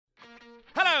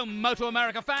Hello, Moto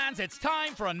America fans. It's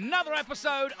time for another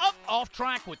episode of Off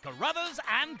Track with Carruthers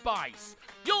and Bice.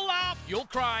 You'll laugh, you'll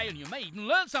cry, and you may even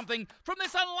learn something from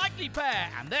this unlikely pair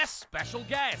and their special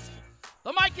guest.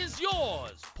 The mic is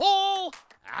yours, Paul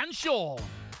and Sean.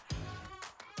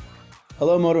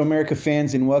 Hello, Moto America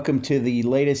fans, and welcome to the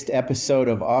latest episode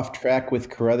of Off Track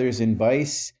with Carruthers and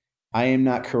Bice. I am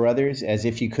not Carruthers, as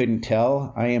if you couldn't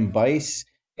tell. I am Bice.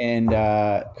 And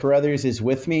Carruthers is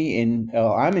with me.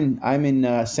 I'm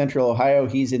in Central Ohio.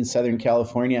 He's in Southern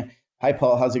California. Hi,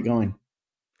 Paul. How's it going?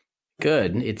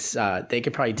 Good. It's they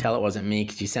could probably tell it wasn't me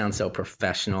because you sound so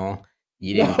professional.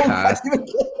 You didn't cuss.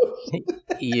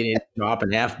 You didn't drop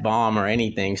an F-bomb or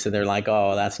anything. So they're like,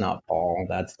 "Oh, that's not Paul.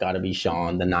 That's got to be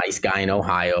Sean, the nice guy in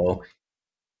Ohio."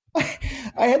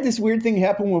 I had this weird thing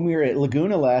happen when we were at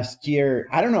Laguna last year.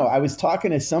 I don't know. I was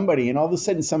talking to somebody, and all of a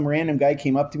sudden, some random guy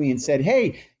came up to me and said,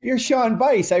 "Hey, you're Sean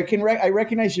Bice. I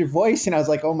recognize your voice." And I was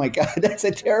like, "Oh my God, that's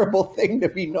a terrible thing to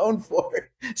be known for."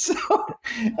 So,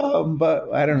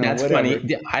 but I don't know. That's whatever.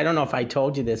 funny. I don't know if I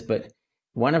told you this, but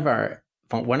one of our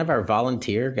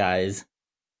volunteer guys,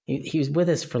 he was with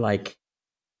us for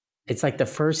it's like the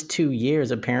first 2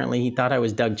 years. Apparently, he thought I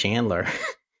was Doug Chandler.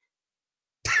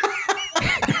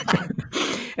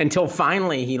 Until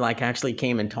finally he actually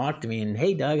came and talked to me and,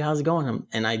 "Hey Doug, how's it going?"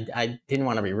 And I didn't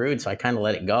want to be rude, so I kind of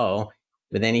let it go.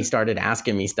 But then he started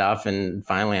asking me stuff, and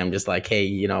finally I'm just like,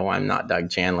 "Hey, I'm not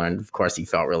Doug Chandler." And of course he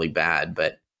felt really bad,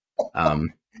 but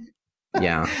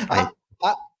yeah.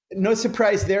 No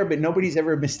surprise there, but nobody's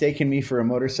ever mistaken me for a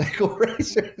motorcycle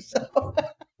racer. So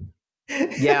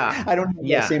yeah, I don't have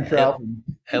the same problem.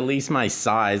 At least my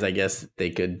size, I guess they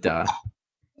could.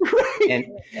 Right.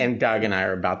 And Doug and I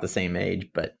are about the same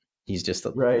age, but he's just a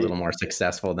little more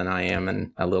successful than I am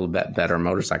and a little bit better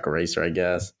motorcycle racer, I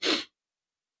guess.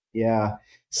 Yeah.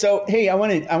 So, hey, I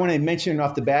want to mention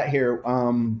off the bat here.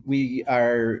 We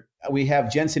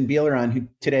have Jensen Beeler on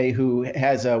today, who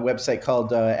has a website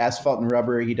called Asphalt and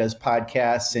Rubber. He does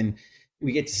podcasts, and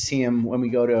we get to see him when we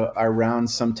go to our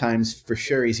rounds sometimes. For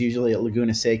sure, he's usually at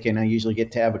Laguna Seca, and I usually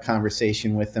get to have a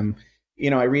conversation with him.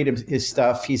 I read his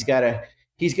stuff. He's got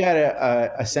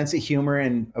a sense of humor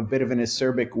and a bit of an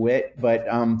acerbic wit, but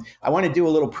I want to do a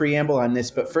little preamble on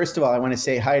this. But first of all, I want to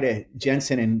say hi to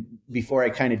Jensen, and before I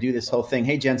kind of do this whole thing,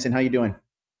 hey Jensen, how you doing?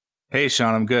 Hey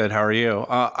Sean, I'm good. How are you?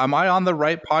 Am I on the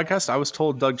right podcast? I was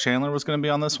told Doug Chandler was going to be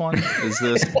on this one. Is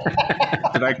this?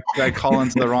 Did I call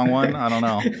into the wrong one? I don't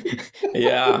know.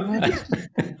 Yeah.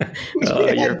 Oh,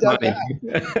 you're funny.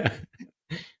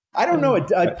 I don't know, a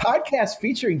podcast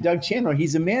featuring Doug Chandler.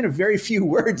 He's a man of very few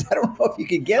words. I don't know if you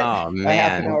could get a half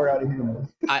an hour out of him.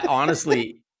 I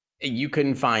honestly, you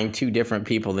couldn't find two different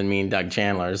people than me and Doug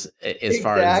Chandler's as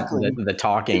far as the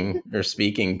talking or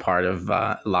speaking part of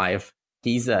life.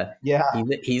 He's a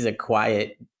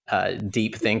quiet,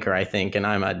 deep thinker, I think, and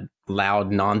I'm a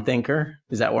loud non-thinker.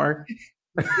 Does that work?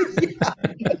 Yeah,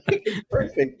 it's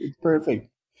perfect. It's perfect.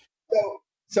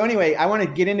 So anyway, I want to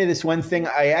get into this one thing.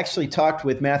 I actually talked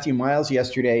with Matthew Miles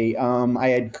yesterday. I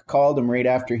had called him right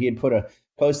after he had put a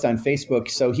post on Facebook.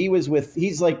 So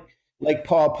he's like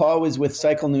Paul. Paul was with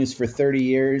Cycle News for 30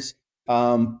 years.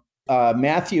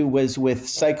 Matthew was with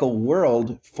Cycle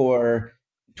World for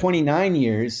 29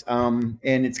 years. And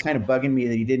it's kind of bugging me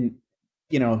that he didn't,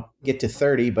 get to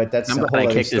 30, but that's I'm glad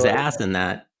I kicked his ass in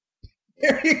that.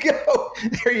 There you go.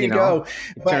 There you go.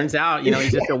 It turns out,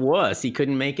 he's just a wuss. He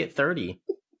couldn't make it 30.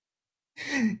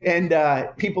 And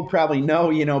people probably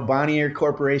know, Bonnier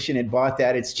Corporation had bought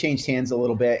that. It's changed hands a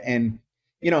little bit. And,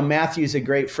 Matthew's a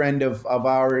great friend of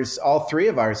ours, all three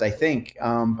of ours, I think.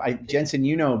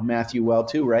 Jensen, Matthew well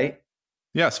too, right?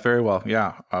 Yes, very well.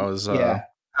 Yeah. I was glad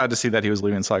to see that he was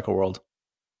leaving Cycle World.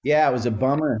 Yeah, it was a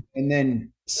bummer. And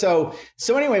then so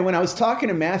anyway, when I was talking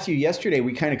to Matthew yesterday,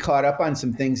 we kind of caught up on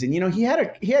some things, and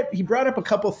he brought up a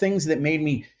couple things that made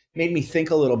me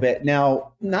think a little bit.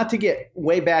 Now, not to get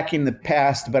way back in the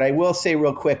past, but I will say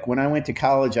real quick, when I went to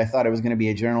college, I thought I was going to be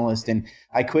a journalist, and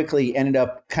I quickly ended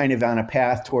up kind of on a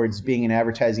path towards being an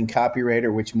advertising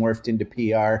copywriter, which morphed into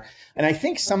PR. And I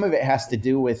think some of it has to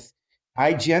do with,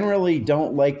 I generally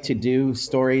don't like to do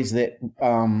stories that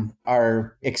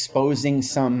are exposing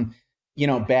some,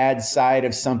 bad side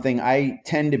of something. I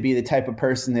tend to be the type of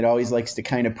person that always likes to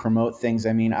kind of promote things.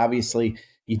 I mean, obviously,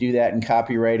 you do that in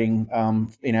copywriting,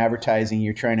 in advertising.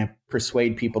 You're trying to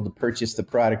persuade people to purchase the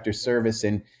product or service,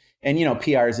 and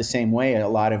PR is the same way. A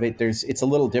lot of it, it's a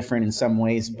little different in some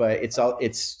ways, but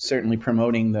it's certainly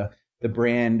promoting the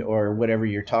brand or whatever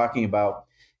you're talking about.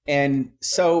 And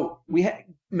so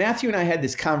Matthew and I had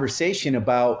this conversation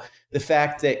about the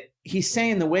fact that he's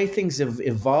saying the way things have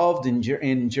evolved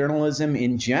in journalism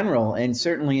in general, and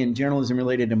certainly in journalism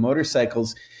related to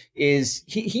motorcycles, is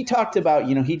he talked about,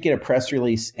 he'd get a press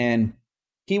release and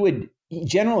he'd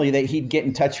get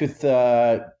in touch with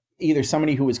either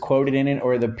somebody who was quoted in it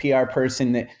or the PR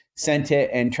person that sent it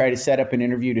and try to set up an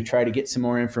interview to try to get some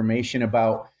more information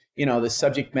about, the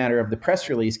subject matter of the press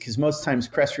release. Because most times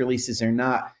press releases are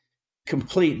not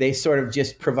complete. They sort of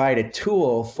just provide a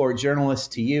tool for journalists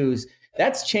to use.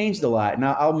 That's changed a lot.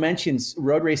 Now I'll mention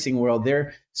Road Racing World.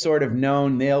 They're sort of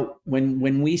known.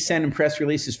 When we send them press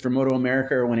releases for Moto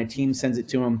America, or when a team sends it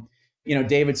to them,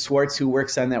 David Swartz, who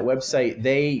works on that website,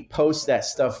 they post that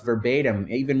stuff verbatim,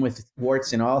 even with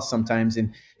warts and all sometimes.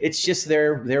 And it's just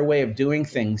their way of doing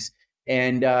things.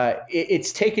 And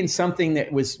it's taken something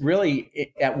that was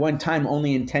really at one time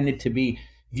only intended to be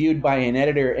viewed by an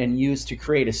editor and used to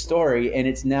create a story. And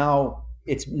it's now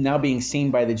being seen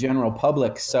by the general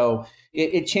public. So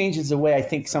it changes the way I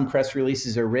think some press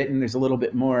releases are written. There's a little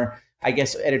bit more, I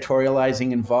guess,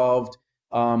 editorializing involved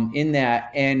in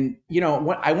that. And,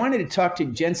 I wanted to talk to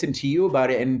Jensen, to you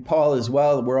about it, and Paul as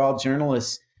well. We're all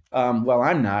journalists. Well,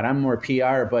 I'm not. I'm more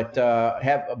PR, but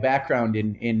have a background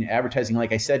in advertising,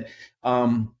 like I said.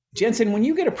 Jensen, when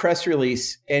you get a press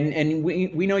release, and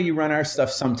we know you run our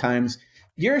stuff sometimes,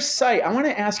 your site, I want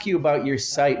to ask you about your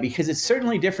site, because it's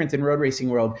certainly different than Road Racing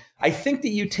World. I think that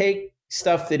you take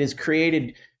stuff that is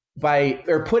created by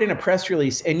or put in a press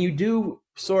release and you do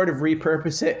sort of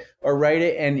repurpose it or write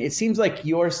it. And it seems like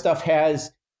your stuff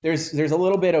there's a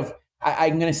little bit of,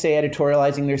 I'm going to say,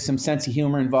 editorializing. There's some sense of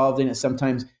humor involved in it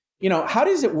sometimes. How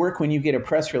does it work when you get a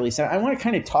press release? I want to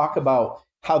kind of talk about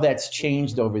how that's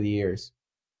changed over the years.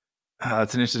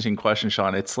 That's an interesting question,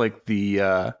 Sean. It's like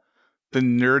the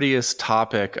nerdiest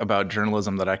topic about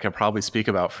journalism that I could probably speak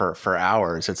about for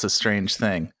hours. It's a strange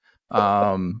thing.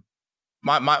 My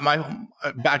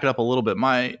back it up a little bit.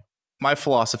 My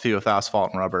philosophy with Asphalt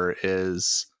and Rubber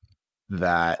is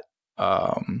that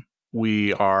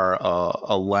we are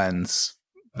a lens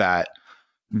that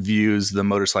views the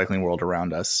motorcycling world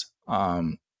around us,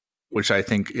 which I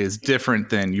think is different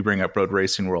than you bring up Road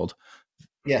Racing World.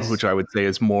 Yes. Which I would say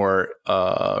is more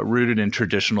rooted in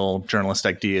traditional journalist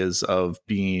ideas of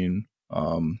being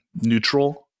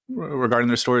neutral regarding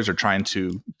their stories, or trying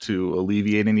to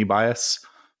alleviate any bias.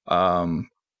 I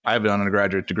have an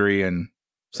undergraduate degree in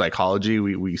psychology.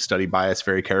 We study bias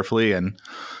very carefully, and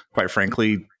quite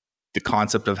frankly, the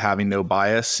concept of having no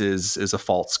bias is a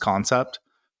false concept.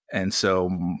 And so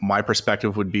my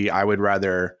perspective would be, I would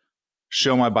rather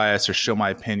show my bias or show my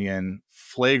opinion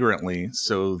flagrantly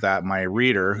so that my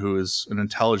reader, who is an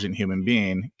intelligent human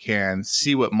being, can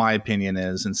see what my opinion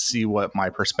is and see what my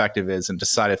perspective is and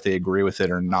decide if they agree with it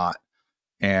or not.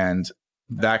 And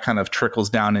that kind of trickles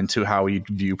down into how we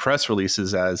view press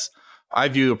releases. As I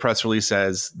view a press release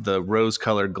as the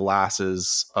rose-colored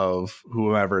glasses of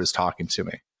whoever is talking to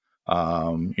me.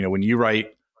 When you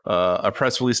write a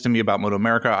press release to me about Moto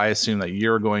America, I assume that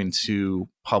you're going to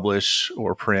publish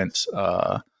or print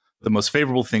the most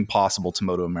favorable thing possible to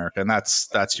Moto America, and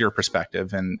that's your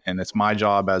perspective. And it's my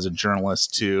job as a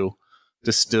journalist to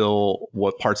distill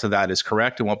what parts of that is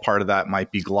correct and what part of that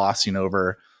might be glossing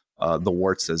over the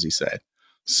warts, as you say.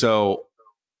 So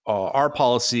our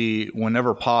policy,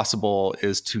 whenever possible,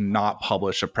 is to not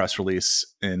publish a press release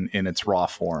in its raw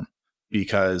form,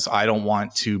 because I don't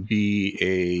want to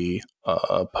be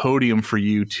a podium for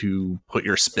you to put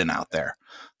your spin out there.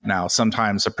 Now,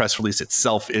 sometimes a press release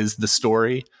itself is the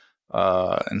story,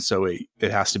 and so it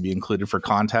has to be included for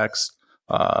context.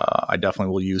 I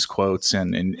definitely will use quotes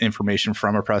and information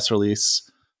from a press release.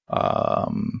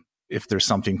 If there's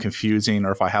something confusing,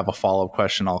 or if I have a follow-up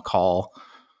question, I'll call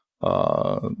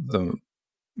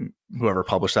whoever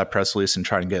published that press release and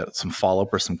try to get some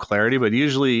follow-up or some clarity. But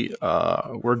usually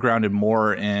we're grounded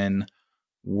more in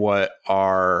what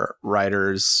our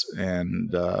writers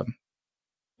and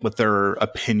what their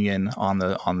opinion on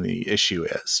the issue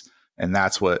is. And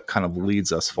that's what kind of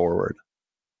leads us forward.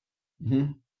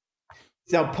 Mm-hmm.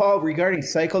 Now, Paul, regarding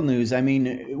Cycle News, I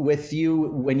mean, with you,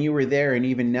 when you were there and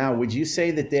even now, would you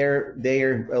say that they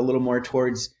are a little more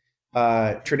towards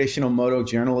traditional moto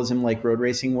journalism like Road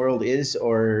Racing World is,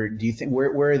 or do you think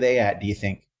where are they at, do you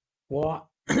think? Well,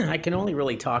 I can only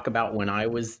really talk about when I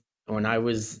was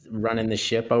running the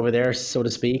ship over there, so to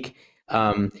speak.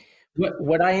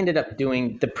 What I ended up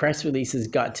doing, the press releases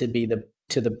got to be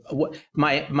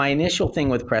my initial thing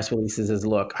with press releases is,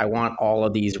 look, I want all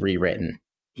of these rewritten,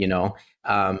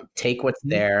 take what's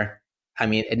there. I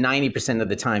mean, at 90% of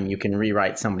the time you can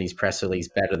rewrite somebody's press release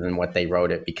better than what they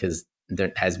wrote it, because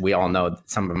as we all know,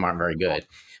 some of them aren't very good.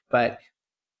 But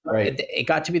It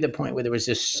got to be the point where there was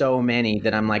just so many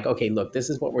that I'm like, okay, look, this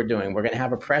is what we're doing. We're going to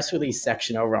have a press release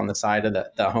section over on the side of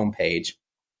the homepage.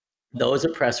 Those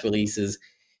are press releases.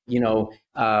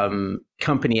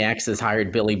 Company X has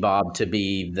hired Billy Bob to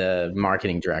be the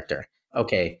marketing director.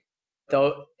 Okay,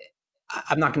 though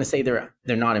I'm not going to say they're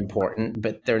not important,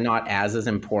 but they're not as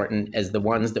important as the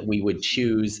ones that we would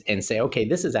choose and say, okay,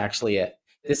 this is actually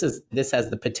this has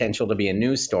the potential to be a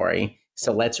news story.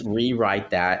 So let's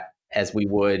rewrite that as we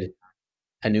would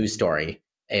a news story.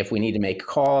 If we need to make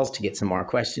calls to get some more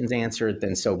questions answered,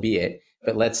 then so be it.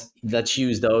 But let's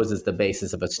use those as the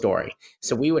basis of a story.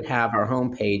 So we would have our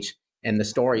homepage, and the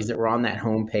stories that were on that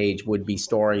homepage would be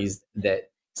stories that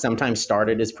sometimes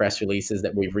started as press releases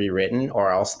that we've rewritten,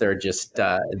 or else they're just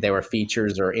they were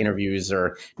features or interviews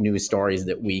or news stories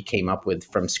that we came up with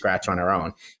from scratch on our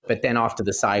own. But then off to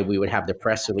the side, we would have the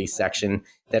press release section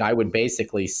that I would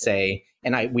basically say,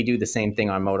 and we do the same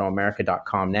thing on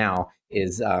MotoAmerica.com now,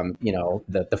 is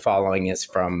the following is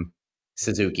from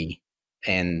Suzuki,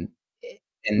 and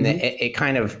it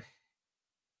kind of,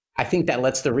 I think that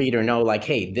lets the reader know, like,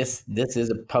 hey, this is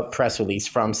a press release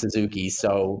from Suzuki,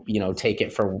 so take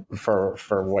it for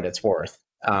what it's worth.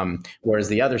 Whereas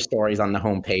the other stories on the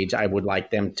homepage, I would like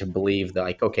them to believe that,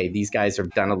 like, okay, these guys have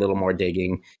done a little more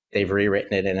digging, they've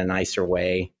rewritten it in a nicer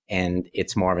way, and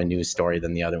it's more of a news story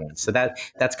than the other ones. So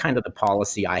that's kind of the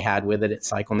policy I had with it at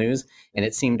Cycle News, and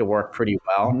it seemed to work pretty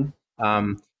well.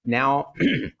 Now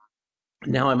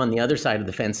I'm on the other side of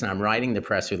the fence, and I'm writing the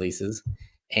press releases.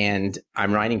 And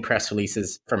I'm writing press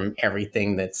releases from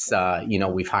everything that's,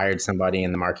 we've hired somebody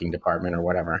in the marketing department or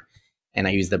whatever. And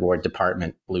I use the word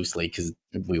department loosely because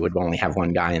we would only have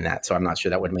one guy in that. So I'm not sure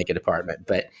that would make a department.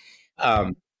 But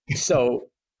so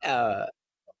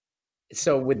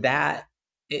with that,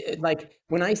 like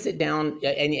when I sit down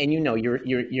and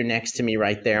you're next to me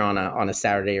right there on a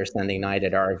Saturday or Sunday night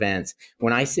at our events,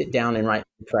 when I sit down and write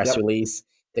a press release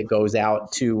that goes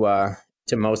out to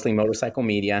mostly motorcycle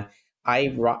media,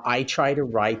 I try to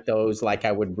write those like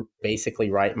I would basically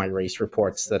write my race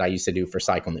reports that I used to do for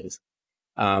Cycle News.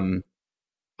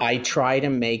 I try to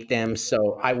make them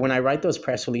so when I write those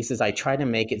press releases, I try to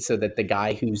make it so that the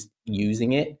guy who's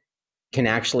using it can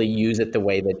actually use it the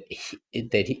way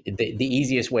the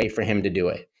easiest way for him to do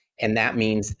it. And that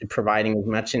means providing as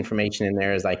much information in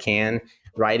there as I can,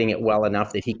 writing it well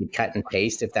enough that he can cut and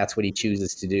paste if that's what he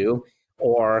chooses to do,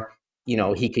 or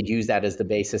he could use that as the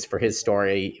basis for his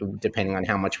story, depending on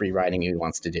how much rewriting he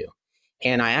wants to do.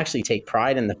 And I actually take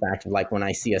pride in the fact of, like, when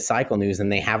I see a Cycle News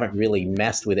and they haven't really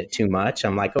messed with it too much,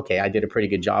 I'm like, okay, I did a pretty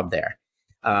good job there.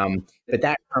 But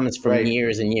that comes from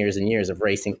years and years and years of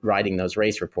writing those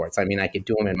race reports. I mean, I could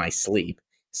do them in my sleep.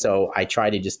 So I try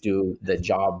to just do the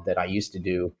job that I used to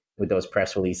do with those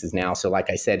press releases now. So like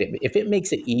I said, if it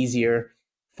makes it easier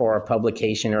for a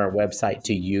publication or a website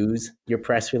to use your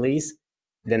press release,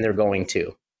 then they're going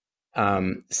to.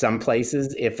 Some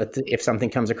places, if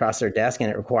something comes across their desk and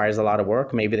it requires a lot of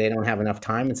work, maybe they don't have enough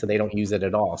time, and so they don't use it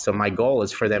at all. So my goal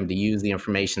is for them to use the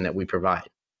information that we provide.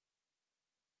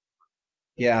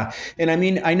 Yeah. And I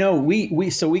mean, I know we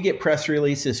get press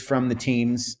releases from the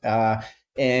teams,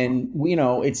 and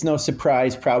it's no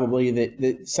surprise probably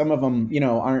that some of them,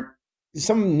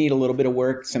 some need a little bit of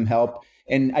work, some help.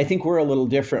 And I think we're a little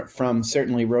different from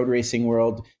certainly road racing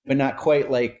world, but not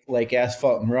quite like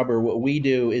asphalt and rubber. What we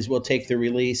do is we'll take the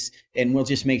release and we'll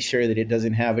just make sure that it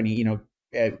doesn't have any,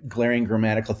 glaring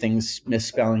grammatical things,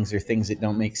 misspellings, or things that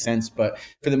don't make sense. But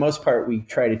for the most part, we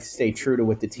try to stay true to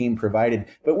what the team provided.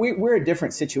 But we're a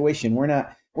different situation. We're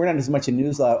not as much a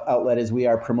news outlet as we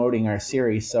are promoting our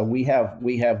series. So we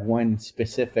have one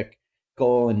specific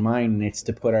goal in mind, and it's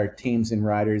to put our teams and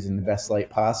riders in the best light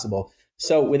possible.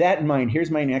 So with that in mind,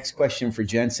 here's my next question for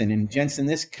Jensen. And Jensen,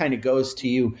 this kind of goes to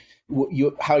you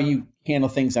how you handle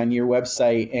things on your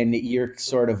website, and you're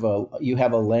sort of you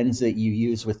have a lens that you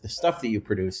use with the stuff that you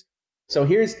produce. So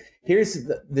here's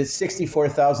the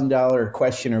 $64,000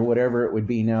 question, or whatever it would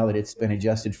be now that it's been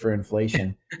adjusted for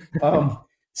inflation.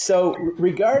 So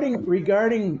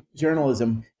regarding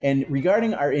journalism and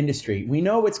regarding our industry, we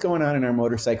know what's going on in our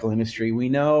motorcycle industry. We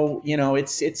know,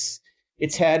 it's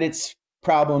had its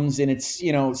problems, and it's,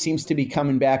 seems to be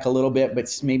coming back a little bit, but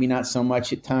maybe not so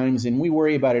much at times. And we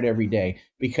worry about it every day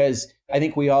because I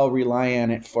think we all rely on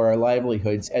it for our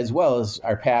livelihoods as well as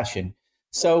our passion.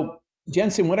 So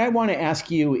Jensen, what I want to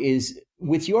ask you is,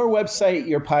 with your website,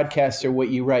 your podcast, or what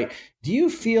you write, do you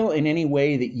feel in any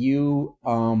way that you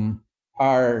have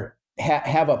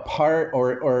a part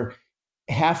or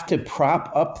have to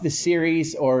prop up the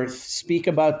series or speak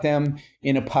about them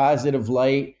in a positive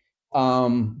light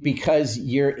because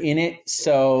you're in it.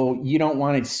 So you don't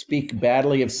want to speak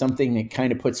badly of something that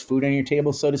kind of puts food on your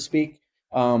table, so to speak.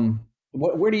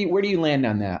 Where do you land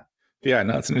on that? Yeah,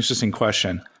 no, it's an interesting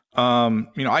question.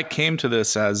 I came to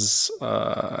this as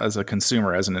a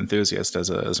consumer, as an enthusiast, as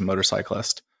a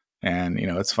motorcyclist. And,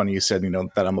 it's funny you said,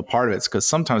 that I'm a part of it, because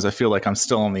sometimes I feel like I'm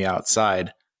still on the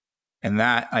outside. And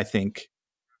that, I think,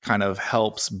 kind of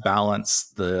helps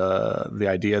balance the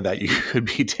idea that you could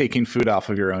be taking food off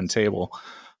of your own table.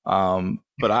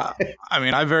 But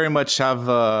I very much have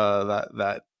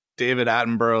that David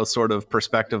Attenborough sort of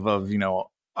perspective of,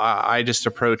 I just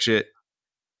approach it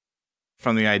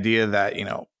from the idea that,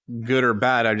 good or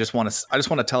bad, I just want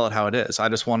to tell it how it is. I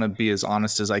just want to be as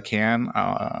honest as I can.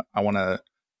 I want to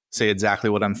say exactly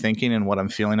what I'm thinking and what I'm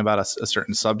feeling about a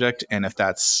certain subject. And if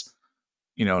that's,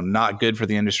 not good for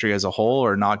the industry as a whole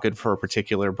or not good for a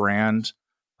particular brand,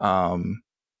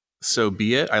 so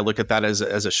be it. I look at that as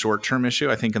a short-term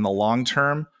issue. I think in the long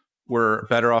term, we're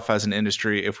better off as an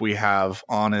industry if we have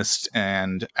honest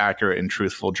and accurate and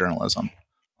truthful journalism.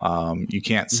 You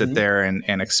can't sit there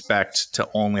and expect to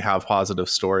only have positive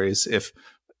stories. If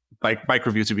bike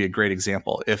reviews would be a great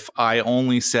example. If I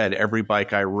only said every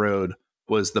bike I rode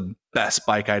was the best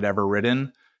bike I'd ever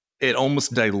ridden, it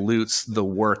almost dilutes the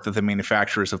work that the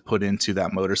manufacturers have put into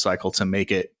that motorcycle to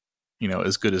make it,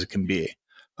 as good as it can be.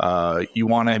 You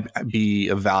want to be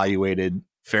evaluated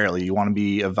fairly. You want to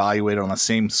be evaluated on the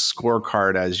same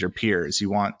scorecard as your peers.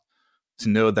 You want to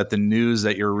know that the news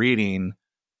that you're reading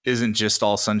isn't just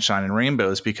all sunshine and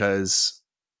rainbows, because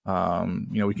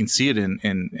we can see it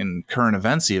in current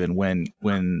events, even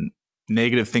when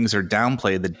negative things are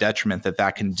downplayed, the detriment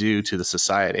that can do to the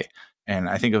society. And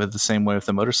I think of it the same way with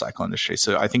the motorcycle industry.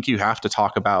 So I think you have to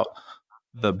talk about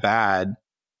the bad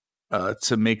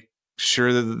to make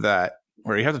sure that,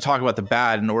 or you have to talk about the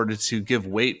bad in order to give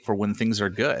weight for when things are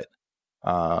good.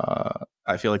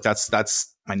 I feel like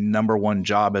that's my number one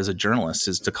job as a journalist,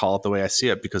 is to call it the way I see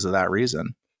it because of that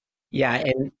reason. Yeah,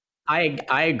 and I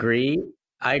agree.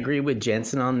 I agree with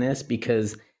Jensen on this,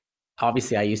 because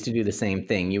obviously I used to do the same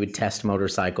thing. You would test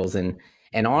motorcycles, and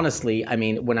honestly, I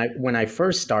mean, when I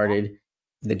first started,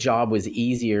 the job was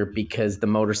easier because the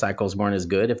motorcycles weren't as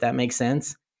good, if that makes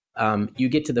sense. You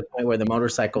get to the point where the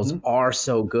motorcycles are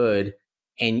so good,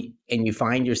 and you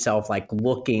find yourself like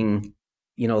looking,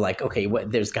 like, okay,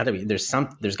 there's got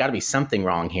to be something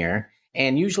wrong here,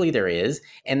 and usually there is.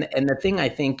 And the thing, I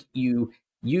think you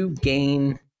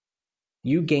gain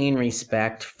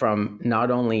respect from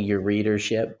not only your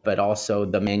readership, but also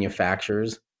the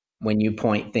manufacturers when you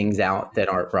point things out that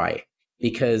aren't right,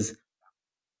 because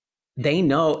they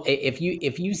know if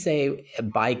you say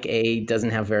bike A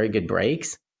doesn't have very good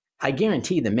brakes, I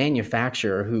guarantee the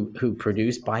manufacturer who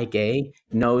produced bike A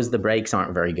knows the brakes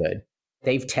aren't very good.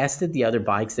 They've tested the other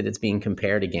bikes that it's being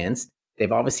compared against.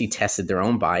 They've obviously tested their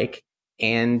own bike,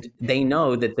 and they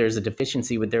know that there's a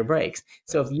deficiency with their brakes.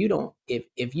 So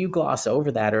if you gloss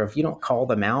over that, or if you don't call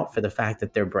them out for the fact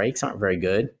that their brakes aren't very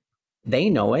good,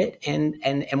 they know it. And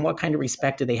what kind of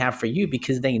respect do they have for you?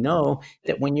 Because they know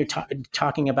that when you're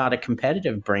talking about a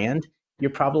competitive brand, you're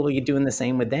probably doing the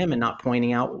same with them and not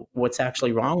pointing out what's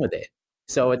actually wrong with it.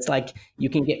 So it's like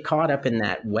you can get caught up in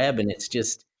that web, and it's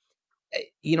just,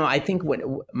 I think what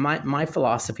my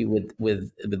philosophy with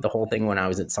the whole thing when I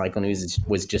was at Cycle News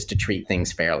was just to treat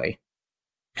things fairly.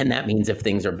 And that means if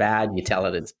things are bad, you tell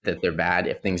it that they're bad.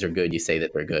 If things are good, you say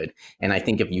that they're good. And I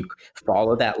think if you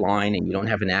follow that line and you don't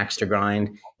have an axe to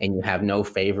grind and you have no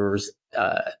favors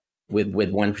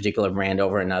with one particular brand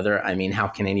over another, I mean, how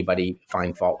can anybody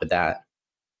find fault with that?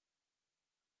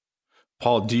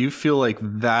 Paul, do you feel like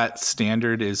that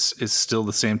standard is still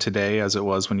the same today as it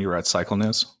was when you were at Cycle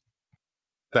News?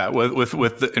 That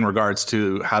in regards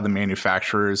to how the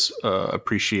manufacturers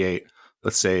appreciate,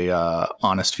 let's say,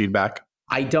 honest feedback?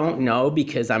 I don't know,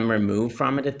 because I'm removed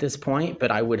from it at this point,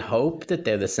 but I would hope that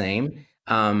they're the same.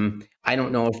 I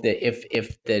don't know if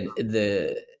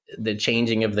the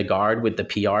changing of the guard with the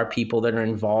PR people that are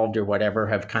involved or whatever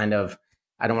have kind of,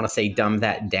 I don't want to say dumb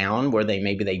that down, where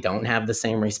maybe they don't have the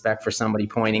same respect for somebody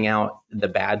pointing out the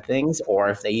bad things, or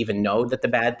if they even know that the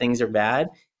bad things are bad.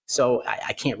 So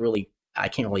I can't really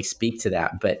speak to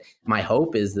that, but my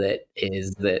hope is that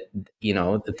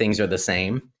the things are the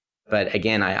same. But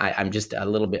again, I'm just a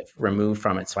little bit removed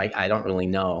from it, so I don't really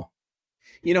know.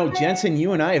 Jensen,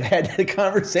 you and I have had the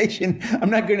conversation. I'm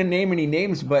not going to name any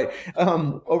names, but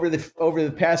over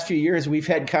the past few years, we've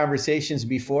had conversations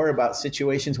before about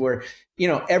situations where,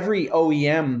 every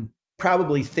OEM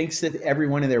probably thinks that every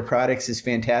one of their products is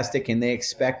fantastic, and they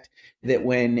expect that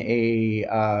when a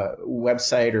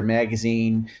website or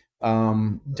magazine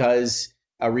does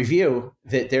a review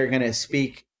that they're going to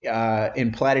speak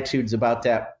in platitudes about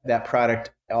that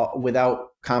product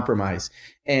without compromise.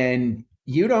 And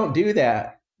you don't do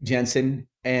that, Jensen.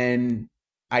 And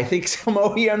I think some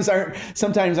OEMs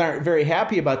sometimes aren't very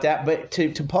happy about that. But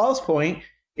to Paul's point,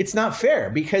 it's not fair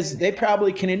because they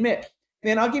probably can admit,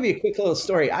 man, I'll give you a quick little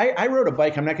story. I rode a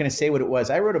bike. I'm not going to say what it was.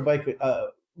 I rode a bike,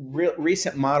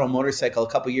 recent model motorcycle a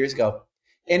couple years ago,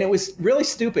 and it was really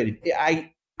stupid.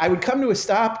 I would come to a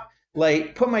stop,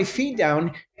 like put my feet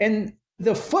down, and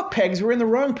the foot pegs were in the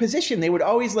wrong position. They would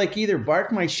always like either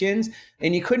bark my shins,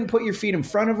 and you couldn't put your feet in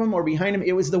front of them or behind them.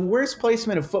 It was the worst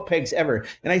placement of foot pegs ever.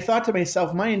 And I thought to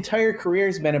myself, my entire career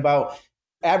has been about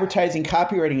advertising,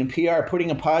 copywriting, and PR,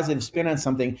 putting a positive spin on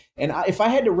something. And if I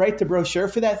had to write the brochure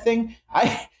for that thing,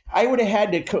 I would have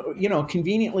had to,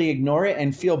 conveniently ignore it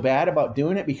and feel bad about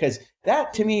doing it, because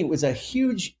that to me was a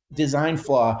huge design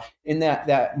flaw in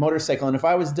that motorcycle. And if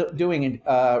I was doing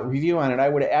a review on it, I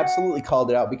would have absolutely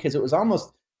called it out, because it was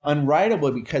almost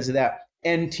unwritable because of that.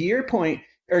 And to your point,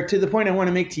 or to the point I want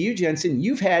to make to you, Jensen,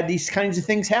 you've had these kinds of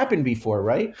things happen before,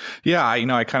 right? Yeah, I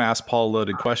kind of asked Paul a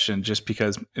loaded question just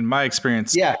because in my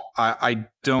experience, I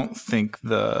don't think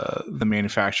the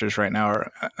manufacturers right now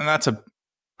are, and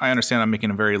I understand I'm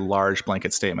making a very large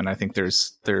blanket statement. I think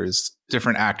there's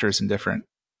different actors and different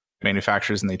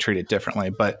manufacturers and they treat it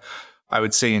differently. But I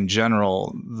would say in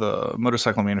general, the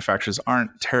motorcycle manufacturers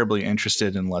aren't terribly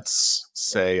interested in, let's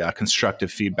say,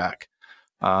 constructive feedback.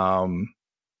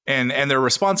 And their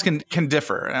response can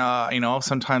differ.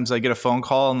 Sometimes I get a phone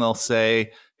call and they'll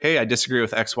say, hey, I disagree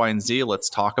with X, Y, and Z.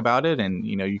 Let's talk about it. And,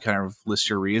 you kind of list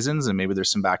your reasons and maybe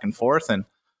there's some back and forth. And,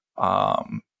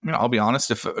 I'll be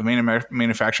honest, if a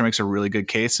manufacturer makes a really good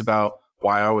case about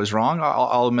why I was wrong,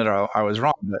 I'll admit I was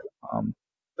wrong. But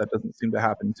that doesn't seem to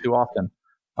happen too often.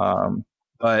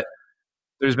 But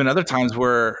there's been other times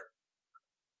where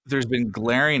there's been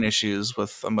glaring issues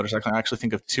with a motorcycle. I actually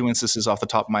think of 2 instances off the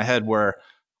top of my head where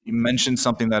you mention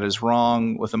something that is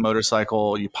wrong with a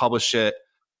motorcycle, you publish it,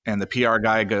 and the PR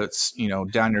guy goes,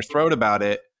 down your throat about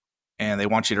it, and they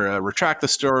want you to retract the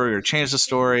story or change the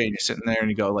story, and you're sitting there and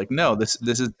you go like, no, this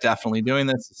is definitely doing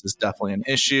this. This is definitely an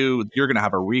issue. You're going to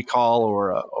have a recall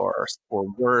or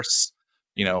worse,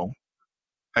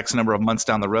 X number of months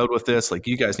down the road with this. Like,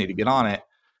 you guys need to get on it.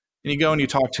 And you go and you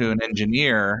talk to an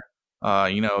engineer,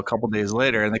 a couple of days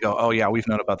later, and they go, oh yeah, we've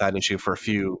known about that issue for a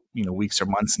few, weeks or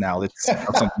months now. That's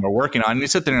something we're working on. And you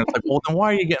sit there and it's like, well, then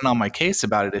why are you getting on my case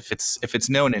about it if it's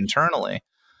known internally?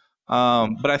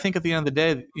 But I think at the end of the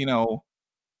day,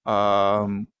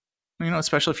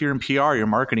 especially if you're in PR, you're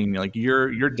marketing, like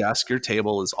your desk, your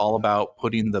table is all about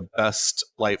putting the best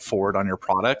light forward on your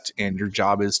product. And your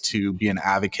job is to be an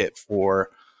advocate for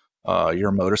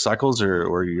your motorcycles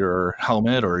or your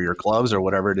helmet or your gloves or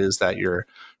whatever it is that you're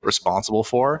responsible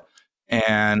for.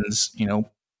 And,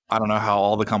 I don't know how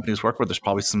all the companies work, but there's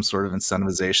probably some sort of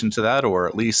incentivization to that, or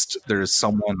at least there's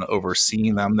someone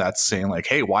overseeing them that's saying like,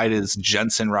 hey, why is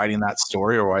Jensen writing that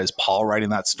story? Or why is Paul writing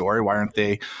that story? Why aren't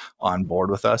they on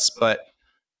board with us? But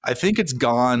I think it's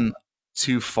gone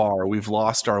too far. We've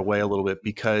lost our way a little bit,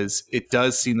 because it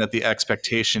does seem that the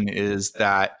expectation is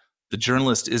that the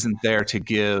journalist isn't there to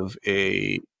give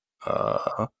a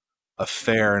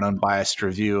fair and unbiased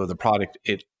review of the product.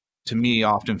 It, to me,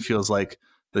 often feels like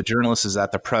the journalist is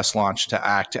at the press launch to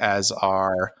act as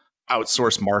our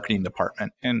outsourced marketing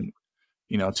department. And,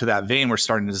 to that vein, we're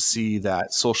starting to see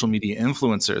that social media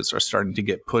influencers are starting to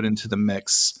get put into the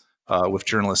mix with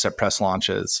journalists at press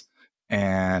launches.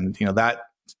 And, that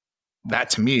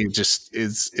to me just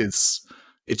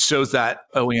it shows that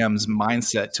OEM's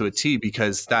mindset to a T,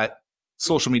 because that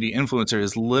social media influencer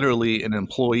is literally an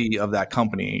employee of that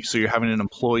company. So you're having an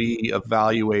employee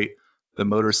evaluate the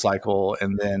motorcycle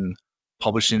and then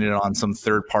publishing it on some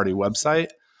third-party website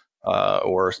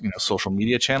or social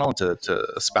media channel to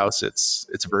espouse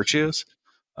its virtues.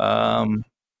 I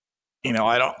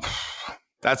don't.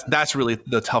 That's really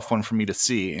the tough one for me to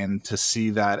see, and to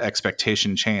see that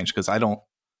expectation change, because I don't.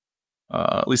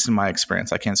 At least in my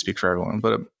experience, I can't speak for everyone,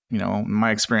 but in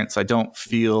my experience, I don't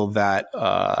feel that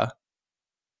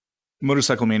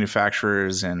motorcycle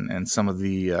manufacturers and some of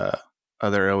the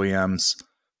other OEMs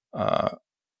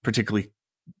particularly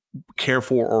care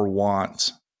for or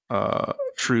want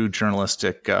true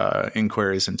journalistic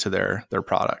inquiries into their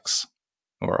products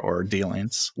or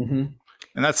dealings. Mm-hmm.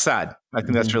 And that's sad. I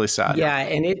think that's really sad. Yeah.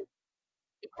 And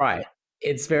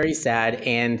it's very sad.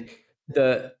 And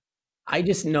I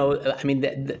just know,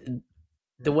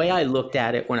 the way I looked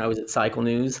at it when I was at Cycle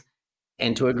News,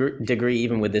 and to a degree,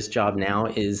 even with this job now,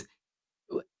 is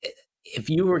if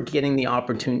you were getting the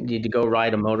opportunity to go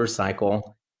ride a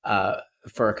motorcycle,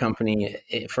 for a company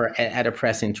at a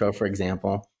press intro, for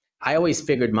example, I always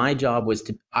figured my job was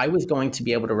I was going to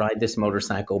be able to ride this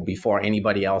motorcycle before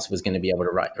anybody else was going to be able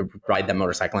to ride that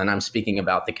motorcycle. And I'm speaking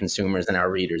about the consumers and our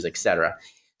readers, et cetera.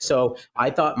 So I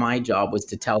thought my job was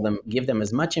to give them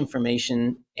as much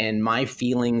information and my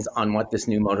feelings on what this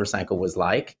new motorcycle was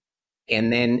like.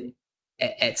 And then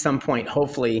at some point,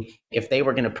 hopefully, if they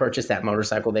were going to purchase that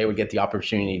motorcycle, they would get the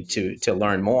opportunity to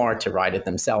learn more, to ride it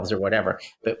themselves or whatever.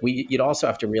 But you'd also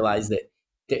have to realize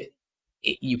that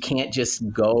you can't just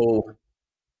go.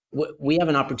 We have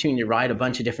an opportunity to ride a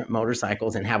bunch of different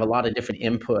motorcycles and have a lot of different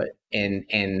input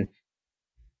and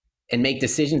make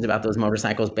decisions about those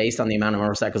motorcycles based on the amount of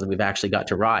motorcycles that we've actually got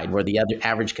to ride, where the other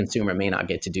average consumer may not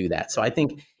get to do that. So I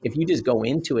think if you just go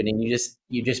into it and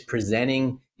you're just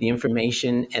presenting the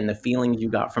information and the feelings you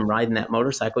got from riding that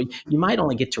motorcycle, you might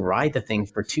only get to ride the thing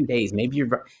for 2 days. Maybe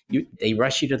they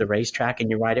rush you to the racetrack and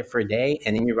you ride it for a day,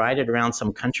 and then you ride it around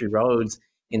some country roads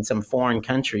in some foreign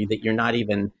country that you're not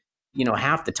even,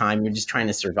 half the time you're just trying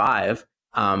to survive.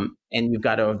 And you've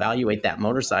got to evaluate that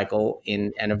motorcycle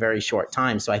in a very short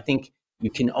time. So I think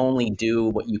you can only do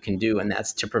what you can do, and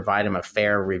that's to provide them a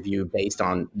fair review based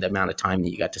on the amount of time that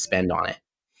you got to spend on it.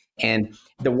 And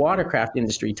the watercraft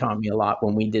industry taught me a lot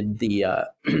when we did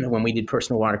when we did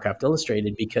Personal Watercraft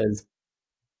Illustrated, because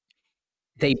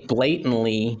they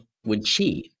blatantly would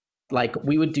cheat. Like,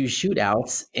 we would do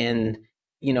shootouts, and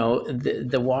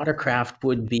the watercraft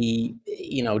would be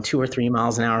 2 or 3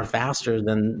 miles an hour faster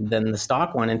than the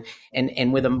stock one,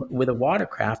 and with a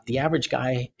watercraft, the average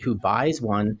guy who buys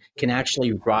one can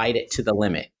actually ride it to the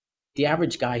limit. The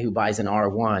average guy who buys an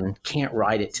R1 can't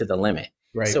ride it to the limit.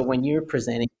 Right. So when you're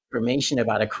presenting information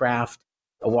about a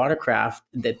watercraft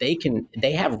that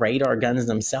they have radar guns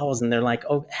themselves, and they're like,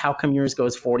 oh, how come yours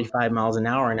goes 45 miles an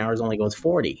hour and ours only goes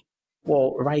 40?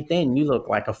 Well, right then you look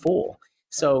like a fool.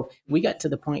 So we got to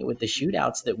the point with the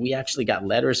shootouts that we actually got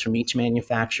letters from each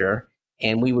manufacturer,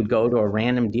 and we would go to a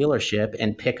random dealership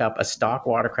and pick up a stock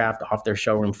watercraft off their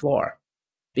showroom floor,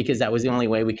 because that was the only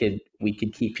way we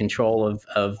could keep control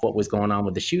of what was going on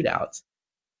with the shootouts.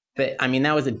 But I mean,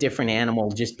 that was a different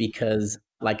animal, just because,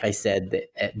 like I said,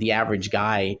 the average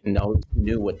guy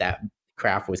knew what that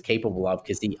craft was capable of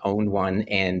because he owned one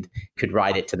and could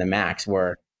ride it to the max,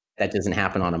 where that doesn't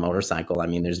happen on a motorcycle. I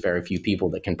mean, there's very few people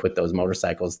that can put those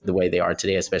motorcycles the way they are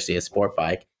today, especially a sport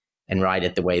bike, and ride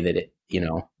it the way that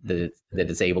that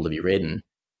it's able to be ridden.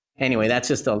 Anyway, that's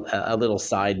just a little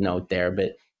side note there.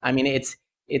 But I mean, it's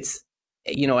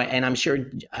and I'm sure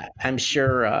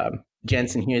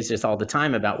Jensen hears this all the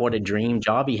time about what a dream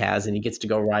job he has, and he gets to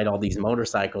go ride all these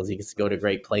motorcycles. He gets to go to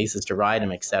great places to ride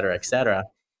them, et cetera, et cetera.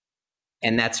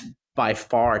 And that's by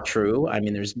far true. I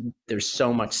mean, there's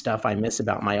so much stuff I miss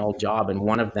about my old job, and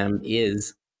one of them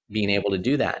is being able to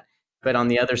do that. But on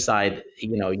the other side,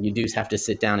 you do have to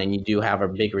sit down, and you do have a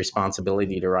big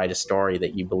responsibility to write a story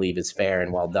that you believe is fair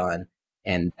and well done,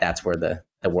 and that's where the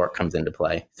work comes into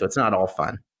play. So it's not all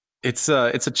fun. It's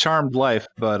a charmed life,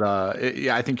 but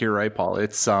yeah, I think you're right, Paul.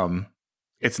 It's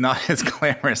not as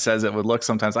glamorous as it would look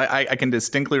sometimes. I can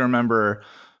distinctly remember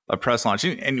a press launch,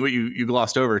 and what you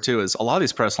glossed over too is a lot of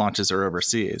these press launches are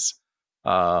overseas.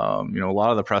 A lot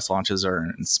of the press launches are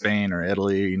in Spain or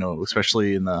Italy,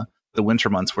 especially in the winter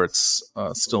months where it's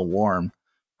still warm.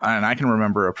 And I can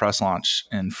remember a press launch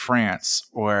in France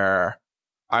where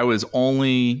I was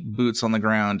only boots on the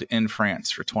ground in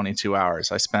France for 22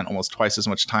 hours. I spent almost twice as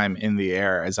much time in the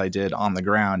air as I did on the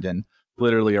ground, and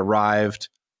literally arrived,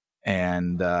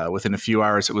 and within a few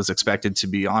hours it was expected to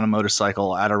be on a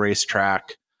motorcycle at a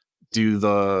racetrack, do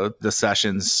the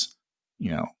sessions,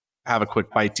 have a quick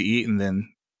bite to eat, and then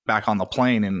back on the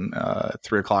plane in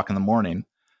 3 o'clock in the morning.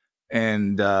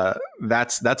 And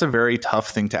that's a very tough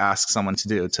thing to ask someone to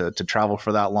do, to travel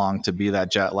for that long, to be that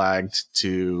jet lagged,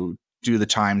 to do the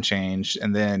time change,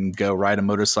 and then go ride a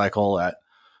motorcycle at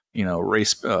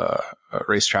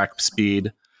racetrack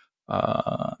speed,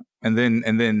 and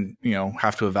then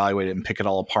have to evaluate it and pick it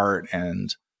all apart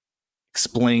and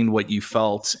explain what you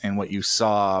felt and what you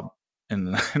saw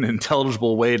in an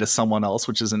intelligible way to someone else,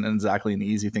 which isn't exactly an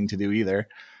easy thing to do either.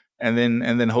 And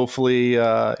then hopefully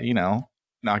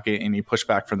not get any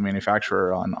pushback from the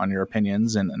manufacturer on your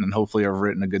opinions, and then hopefully have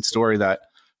written a good story that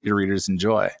your readers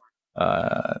enjoy.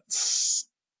 It's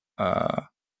not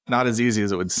as easy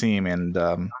as it would seem, and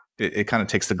it kind of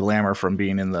takes the glamour from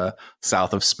being in the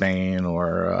south of Spain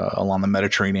or along the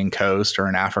Mediterranean coast or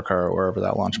in Africa or wherever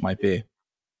that launch might be.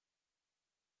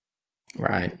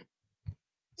 Right.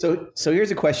 So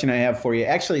here's a question I have for you.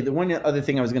 Actually, the one other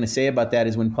thing I was going to say about that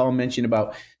is when Paul mentioned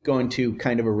about going to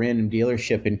kind of a random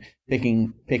dealership and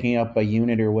picking up a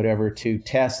unit or whatever to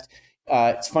test.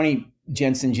 It's funny,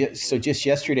 Jensen, so just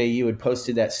yesterday you had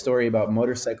posted that story about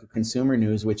Motorcycle Consumer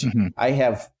News, which I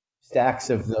have stacks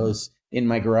of those in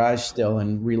my garage still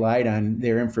and relied on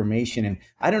their information. And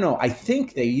I don't know, I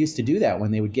think they used to do that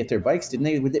when they would get their bikes, didn't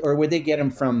they? Or would they get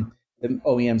them from the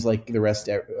OEMs like the rest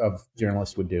of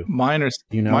journalists would do? My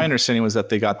understanding was that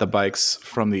they got the bikes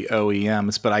from the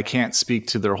OEMs, but I can't speak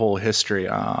to their whole history.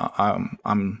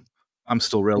 I'm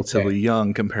still relatively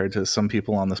young compared to some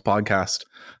people on this podcast.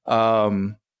 But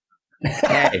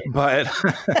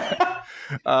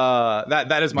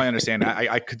that is my understanding.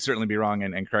 I could certainly be wrong,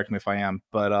 and correct me if I am.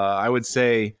 But I would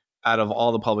say out of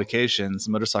all the publications,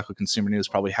 Motorcycle Consumer News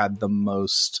probably had the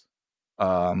most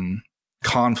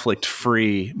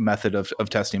conflict-free method of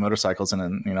testing motorcycles,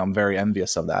 and I'm very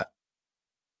envious of that.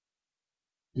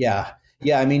 Yeah.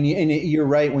 I mean, and you're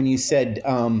right when you said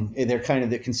they're kind of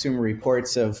the Consumer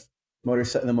Reports of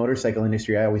the motorcycle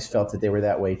industry. I always felt that they were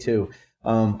that way too.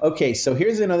 Okay, so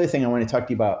here's another thing I want to talk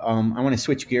to you about. I want to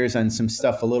switch gears on some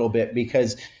stuff a little bit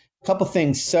because a couple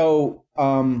things. So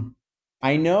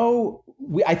I know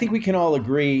I think we can all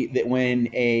agree that when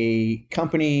a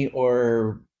company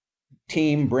or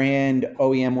team, brand,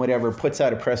 OEM, whatever, puts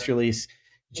out a press release,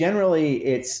 generally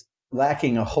it's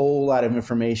lacking a whole lot of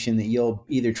information that you'll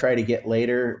either try to get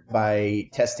later by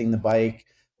testing the bike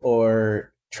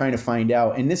or trying to find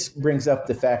out. And this brings up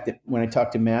the fact that when I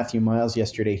talked to Matthew Miles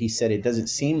yesterday, he said it doesn't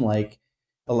seem like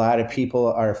a lot of people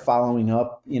are following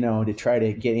up, to try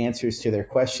to get answers to their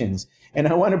questions. And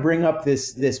I want to bring up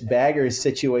this baggers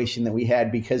situation that we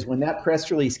had, because when that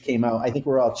press release came out, I think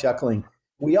we're all chuckling.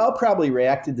 We all probably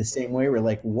reacted the same way. We're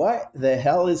like, what the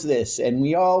hell is this? And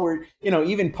we all were,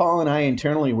 even Paul and I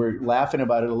internally were laughing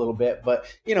about it a little bit. But,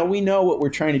 we know what we're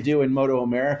trying to do in Moto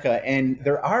America. And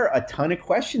there are a ton of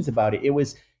questions about it. It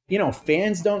was,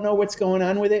 fans don't know what's going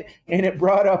on with it. And it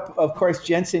brought up, of course,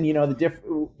 Jensen,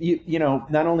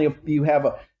 not only you have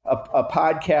a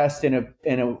podcast and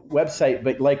a website,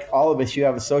 but like all of us, you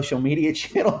have a social media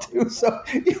channel too. So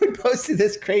you would post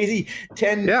this crazy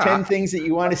 10 things that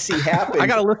you want to see happen. I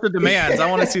got a list of demands. I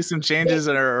want to see some changes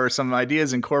or some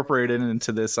ideas incorporated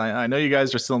into this. I know you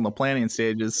guys are still in the planning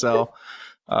stages, so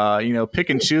pick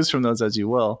and choose from those as you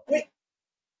will.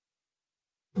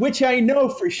 Which I know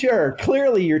for sure.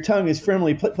 Clearly, your tongue is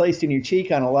firmly placed in your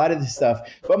cheek on a lot of this stuff.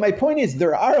 But my point is,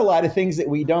 there are a lot of things that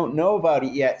we don't know about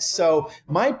it yet. So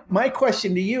my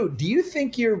question to you, do you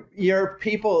think your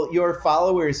people, your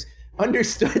followers,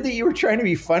 understood that you were trying to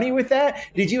be funny with that?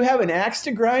 Did you have an axe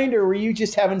to grind, or were you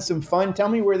just having some fun? Tell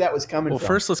me where that was coming from. Well,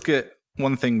 first, let's get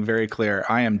one thing very clear.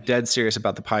 I am dead serious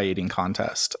about the pie eating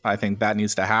contest. I think that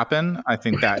needs to happen. I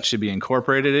think that should be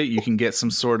incorporated. You can get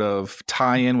some sort of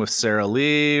tie-in with Sara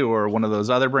Lee or one of those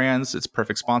other brands. It's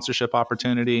perfect sponsorship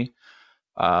opportunity.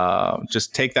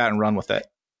 Just take that and run with it.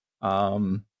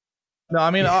 No,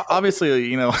 I mean,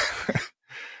 obviously, I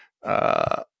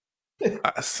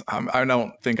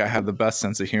don't think I have the best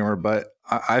sense of humor, but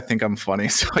I think I'm funny,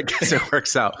 so I guess it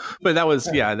works out. But that was,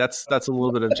 that's a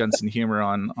little bit of Jensen humor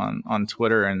on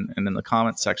Twitter and in the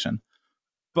comments section.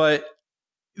 But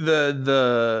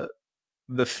the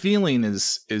feeling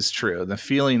is true. The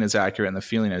feeling is accurate, and the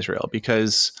feeling is real.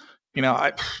 Because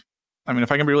I mean,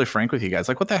 if I can be really frank with you guys,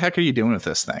 like, what the heck are you doing with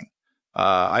this thing?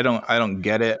 I don't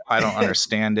get it. I don't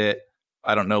understand it.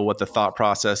 I don't know what the thought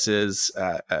process is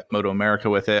at Moto America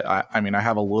with it. I mean, I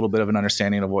have a little bit of an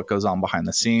understanding of what goes on behind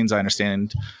the scenes. I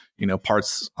understand,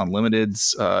 Parts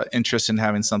Unlimited's interest in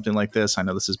having something like this. I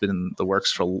know this has been in the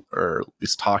works or at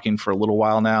least talking for a little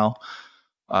while now.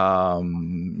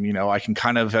 I can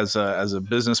kind of, as a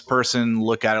business person,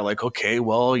 look at it like, okay,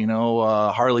 well,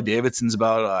 Harley Davidson's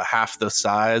about half the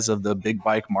size of the big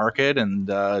bike market, and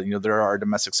they're our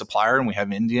domestic supplier, and we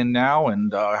have Indian now,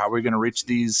 and how are we going to reach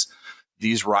these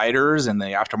riders? And the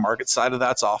aftermarket side of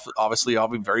that's obviously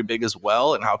very big as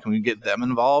well. And how can we get them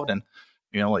involved? And,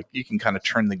 you can kind of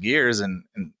turn the gears and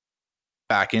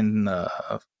back in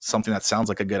something that sounds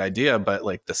like a good idea, but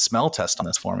like the smell test on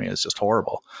this for me is just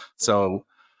horrible. So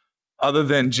other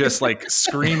than just like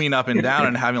screaming up and down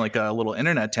and having like a little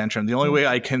internet tantrum, the only way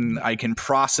I can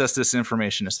process this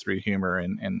information is through humor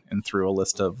and through a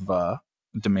list of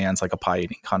demands like a pie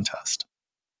eating contest.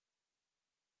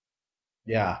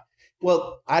 Yeah.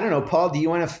 Well, I don't know, Paul, do you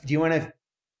want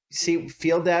to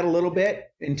field that a little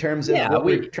bit in terms of what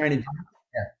we're trying to do?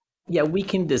 Yeah, we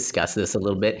can discuss this a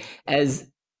little bit. As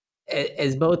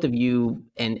both of you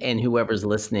and whoever's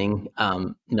listening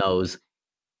knows,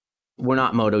 we're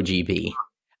not MotoGP.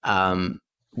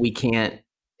 We can't.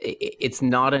 It's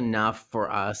not enough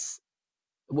for us.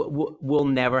 We'll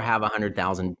never have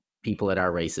 100,000 people at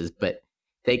our races, but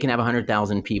they can have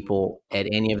 100,000 people at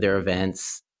any of their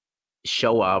events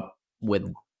show up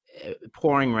with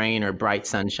pouring rain or bright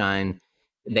sunshine,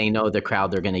 they know the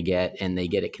crowd they're going to get, and they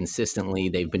get it consistently.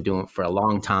 They've been doing it for a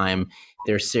long time.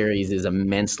 Their series is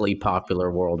immensely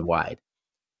popular worldwide.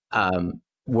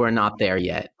 We're not there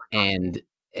yet, and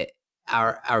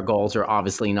our goals are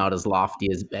obviously not as lofty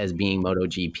as being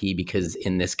MotoGP, because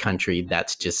in this country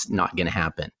that's just not going to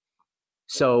happen.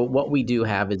 So what we do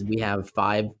have is we have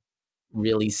 5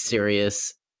 really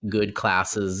serious, good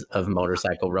classes of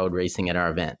motorcycle road racing at our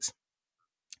events.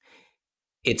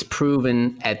 It's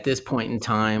proven at this point in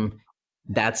time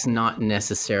that's not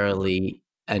necessarily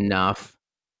enough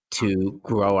to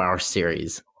grow our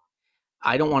series.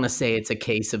 I don't want to say it's a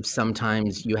case of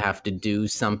sometimes you have to do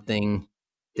something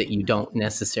that you don't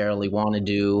necessarily want to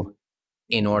do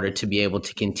in order to be able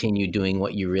to continue doing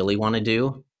what you really want to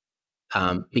do.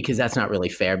 Because that's not really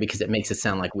fair, because it makes it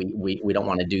sound like we don't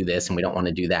want to do this and we don't want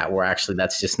to do that, where actually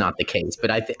that's just not the case.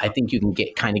 But I think you can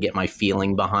get my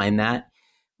feeling behind that.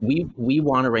 We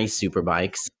want to race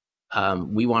superbikes.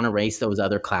 We want to race those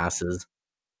other classes,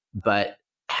 but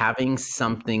having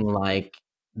something like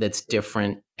that's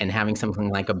different and having something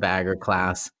like a bagger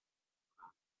class,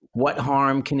 what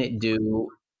harm can it do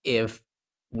if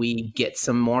we get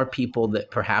some more people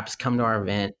that perhaps come to our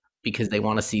event because they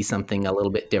want to see something a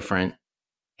little bit different,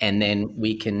 and then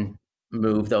we can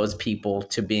move those people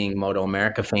to being Moto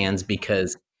America fans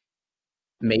because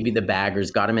maybe the baggers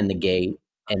got them in the gate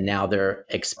and now they're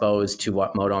exposed to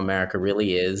what Moto America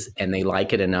really is, and they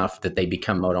like it enough that they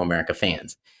become Moto America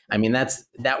fans. I mean,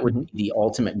 that would be the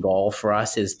ultimate goal for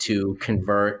us, is to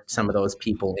convert some of those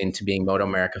people into being Moto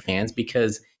America fans,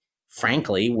 because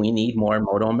frankly, we need more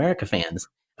Moto America fans.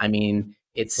 I mean,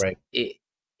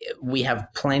 we have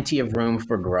plenty of room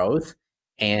for growth,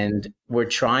 and we're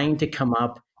trying to come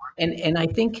up. And I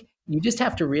think you just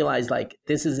have to realize, like,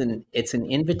 it's an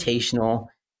invitational,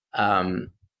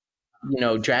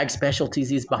 Drag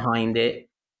Specialties is behind it.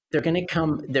 They're going to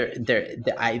come.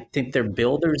 I think they're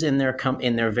builders in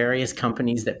their various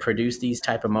companies that produce these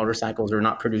type of motorcycles, or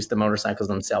not produce the motorcycles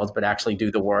themselves, but actually do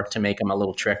the work to make them a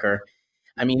little tricker.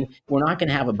 I mean, we're not going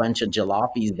to have a bunch of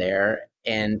jalopies there,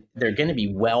 and they're going to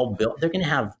be well built. They're going to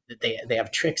have they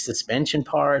have trick suspension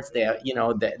parts. They have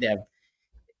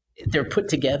they're put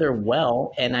together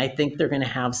well, and I think they're going to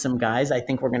have some guys. I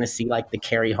think we're going to see like the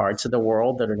Carey Harts of the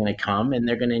world that are going to come, and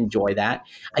they're going to enjoy that.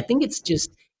 I think it's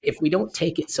just, if we don't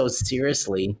take it so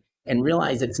seriously and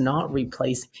realize it's not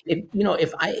replaced.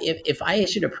 If I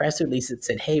issued a press release that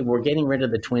said, "Hey, we're getting rid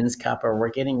of the Twins Cup, or we're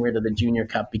getting rid of the Junior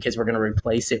Cup because we're going to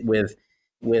replace it with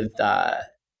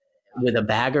a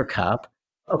bagger cup,"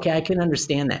 okay, I can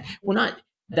understand that. We're not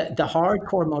the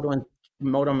hardcore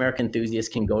Moto America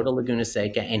enthusiast can go to Laguna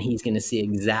Seca and he's going to see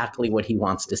exactly what he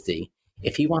wants to see.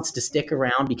 If he wants to stick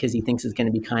around because he thinks it's going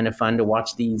to be kind of fun to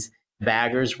watch these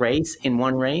baggers race in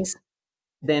one race,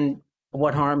 then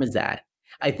what harm is that?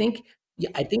 I think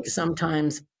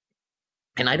sometimes,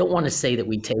 and I don't want to say that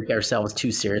we take ourselves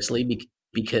too seriously,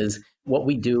 because what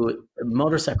we do,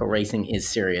 motorcycle racing is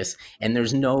serious, and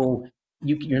there's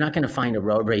you're not going to find a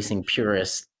road racing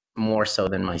purist more so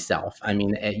than myself. I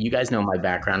mean, you guys know my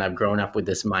background. I've grown up with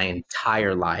this my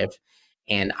entire life,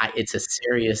 and it's a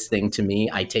serious thing to me.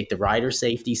 I take the rider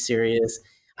safety serious.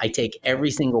 I take every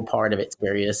single part of it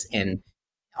serious. And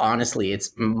honestly,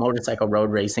 it's motorcycle road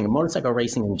racing. Motorcycle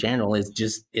racing in general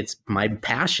it's my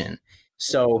passion.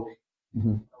 So,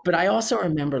 but I also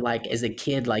remember, like, as a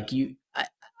kid, like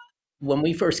when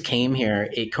we first came here,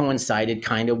 it coincided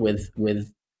kind of with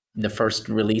the first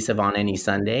release of On Any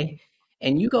Sunday.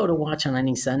 And you go to watch On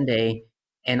Any Sunday,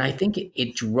 and I think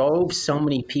it drove so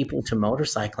many people to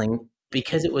motorcycling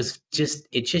because it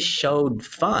just showed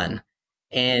fun.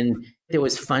 And there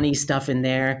was funny stuff in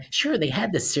there. Sure, they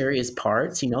had the serious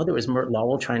parts. There was Mert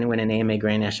Lowell trying to win an AMA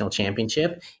Grand National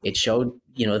Championship. It showed,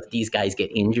 that these guys get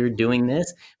injured doing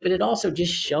this. But it also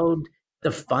just showed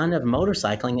the fun of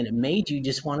motorcycling, and it made you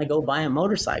just want to go buy a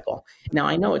motorcycle. Now,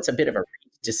 I know it's a bit of a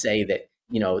reach to say that,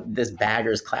 this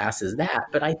baggers class is that,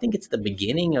 but I think it's the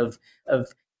beginning of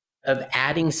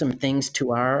adding some things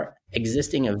to our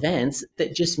existing events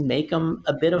that just make them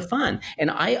a bit of fun.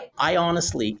 And I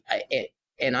honestly,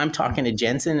 and I'm talking to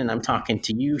Jensen and I'm talking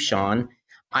to you, Sean,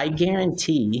 I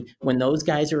guarantee when those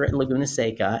guys are at Laguna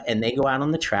Seca and they go out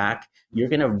on the track, you're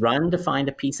going to run to find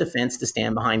a piece of fence to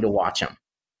stand behind to watch them.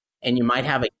 And you might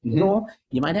have a giggle,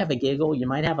 you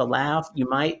might have a laugh, you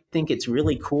might think it's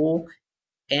really cool.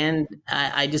 And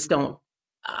I just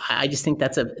think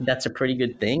that's a pretty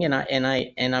good thing.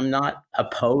 And I'm not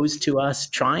opposed to us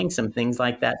trying some things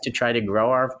like that to try to grow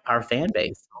our fan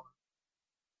base.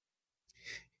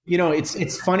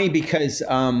 It's funny because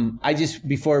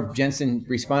before Jensen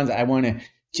responds, I want to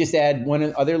just add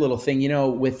one other little thing,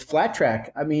 with flat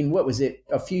track. I mean, what was it?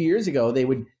 A few years ago, they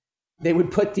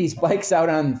would put these bikes out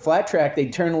on flat track.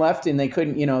 They'd turn left and they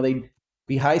couldn't, they'd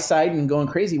be high siding and going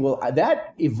crazy. Well,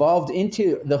 that evolved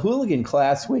into the hooligan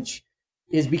class, which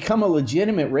has become a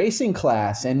legitimate racing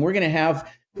class. And we're going to have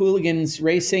hooligans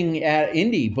racing at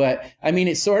Indy. But I mean,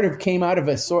 it sort of came out of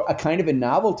a kind of a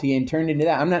novelty and turned into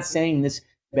that. I'm not saying this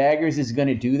Baggers is going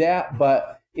to do that,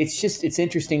 but it's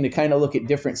interesting to kind of look at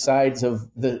different sides of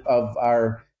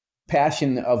our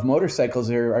passion of motorcycles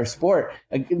or our sport.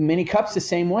 Mini Cup's the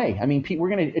same way. I mean, we're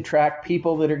going to attract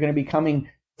people that are going to be coming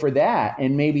for that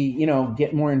and maybe,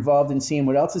 get more involved in seeing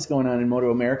what else is going on in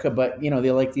Moto America. But,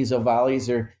 they like these Ovalis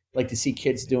or like to see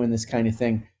kids doing this kind of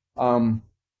thing.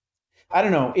 I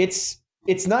don't know. It's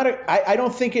not I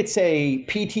don't think it's a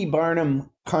PT Barnum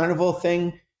Carnival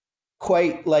thing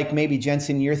quite like maybe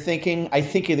Jensen you're thinking. I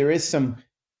think there is some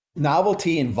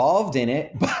novelty involved in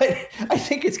it, but I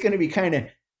think it's going to be kind of,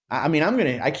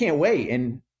 I can't wait.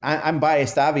 And I'm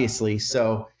biased, obviously.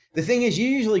 So the thing is, you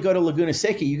usually go to Laguna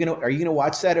Seca. Are you going to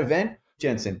watch that event,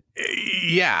 Jensen?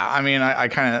 Yeah. I mean,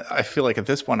 I feel like at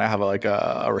this point I have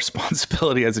a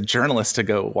responsibility as a journalist to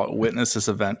go witness this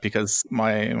event, because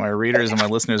my readers and my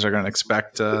listeners are going to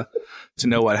expect to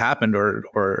know what happened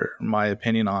or my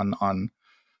opinion on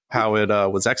how it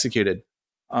was executed.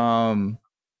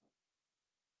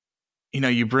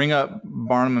 You bring up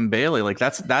Barnum and Bailey, like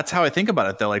that's how I think about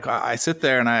it though. Like I sit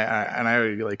there and I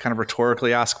like kind of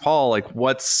rhetorically ask Paul, like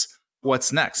what's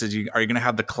next? Are you going to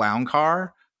have the clown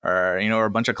car or a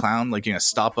bunch of clown, like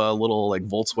stop a little like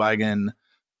Volkswagen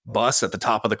bus at the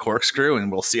top of the corkscrew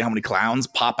and we'll see how many clowns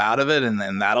pop out of it, and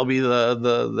then that'll be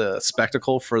the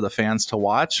spectacle for the fans to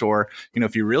watch? Or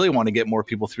if you really want to get more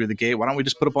people through the gate, why don't we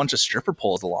just put a bunch of stripper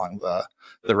poles along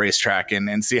the racetrack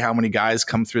and see how many guys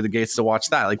come through the gates to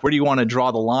watch that? Like, where do you want to draw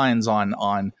the lines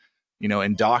on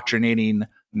indoctrinating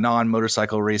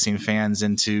non-motorcycle racing fans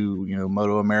into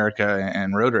Moto America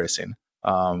and road racing?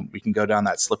 We can go down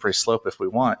that slippery slope if we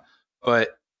want, but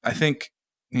I think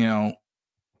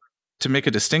to make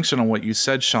a distinction on what you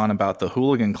said, Sean, about the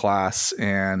hooligan class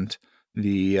and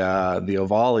the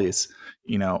Ovalis,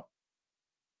 the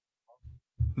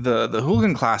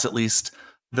hooligan class, at least,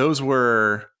 those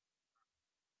were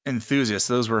enthusiasts.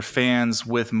 Those were fans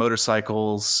with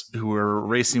motorcycles who were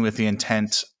racing with the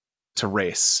intent to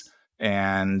race.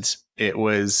 And it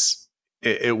was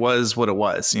what it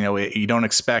was. You don't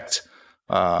expect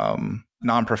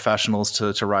non-professionals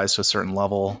to rise to a certain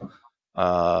level.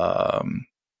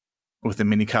 With the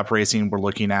Mini Cup racing, we're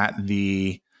looking at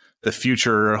the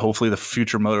future, hopefully the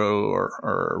future moto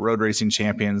or road racing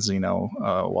champions,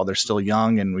 while they're still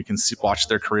young, and we can watch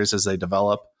their careers as they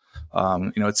develop.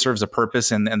 It serves a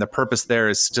purpose, and the purpose there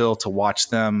is still to watch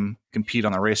them compete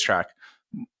on the racetrack.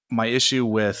 My issue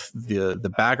with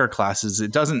the bagger classes,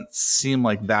 it doesn't seem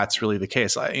like that's really the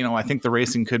case. I think the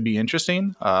racing could be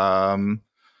interesting.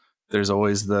 There's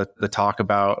always the talk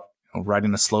about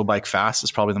riding a slow bike fast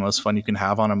is probably the most fun you can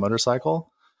have on a motorcycle,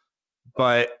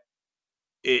 but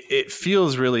it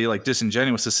feels really like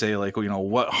disingenuous to say like,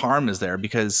 what harm is there?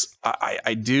 Because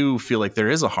I do feel like there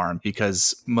is a harm,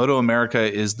 because Moto America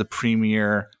is the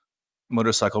premier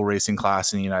motorcycle racing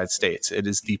class in the United States. It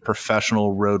is the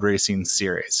professional road racing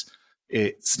series.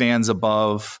 It stands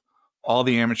above all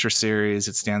the amateur series.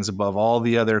 It stands above all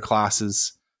the other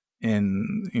classes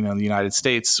in, the United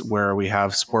States where we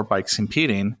have sport bikes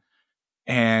competing.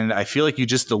 And I feel like you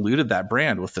just diluted that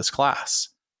brand with this class.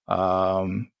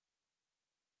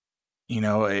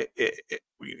 You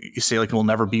say like, we'll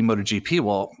never be MotoGP.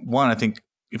 Well, one, I think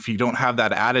if you don't have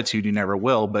that attitude, you never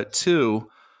will. But two,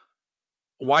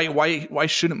 why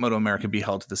shouldn't Moto America be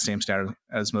held to the same standard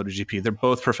as MotoGP? They're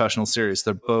both professional series.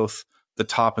 They're both the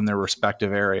top in their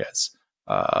respective areas.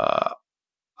 I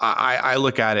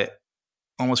look at it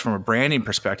almost from a branding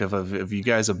perspective of you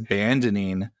guys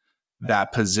abandoning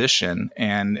that position,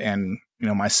 and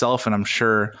myself, and I'm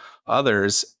sure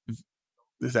others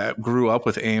that grew up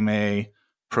with AMA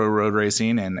Pro Road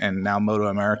Racing and now Moto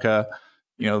America,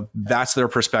 that's their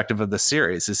perspective of the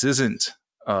series. This isn't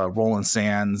rolling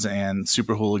sands and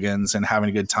super hooligans and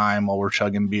having a good time while we're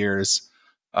chugging beers,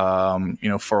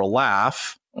 for a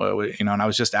laugh. And I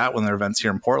was just at one of their events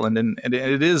here in Portland, and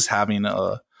it is having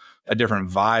a different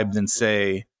vibe than,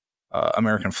 say,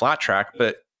 American Flat Track,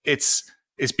 but it's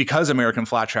because American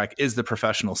Flat Track is the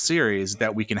professional series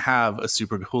that we can have a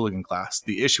super hooligan class.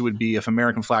 The issue would be if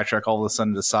American Flat Track all of a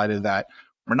sudden decided that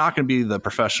we're not going to be the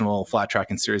professional flat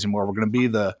tracking series anymore. We're going to be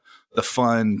the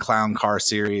fun clown car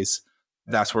series.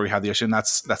 That's where we have the issue. And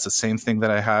that's the same thing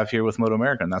that I have here with Moto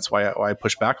America. And that's why I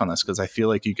push back on this, because I feel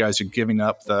like you guys are giving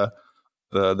up the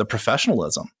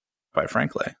professionalism. quite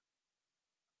frankly.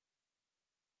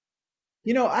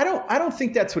 I don't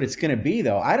think that's what it's going to be,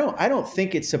 though. I don't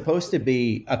think it's supposed to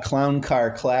be a clown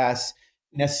car class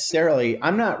necessarily.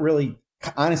 I'm not really,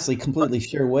 honestly, completely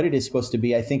sure what it is supposed to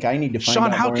be. I think I need to find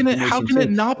Sean, out more information. How can it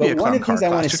not be a clown car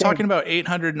class? You're say, talking about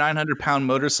 800, 900-pound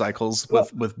motorcycles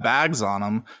with bags on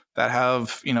them that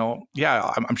have,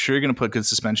 I'm sure you're going to put good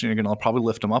suspension. You're going to probably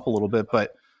lift them up a little bit,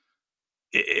 but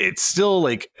it's still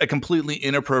like a completely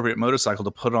inappropriate motorcycle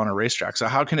to put on a racetrack. So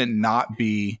how can it not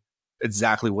be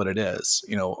exactly what it is?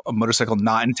 A motorcycle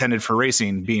not intended for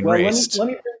racing being raced.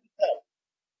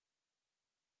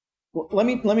 Let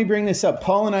me bring this up.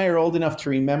 Paul and I are old enough to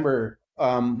remember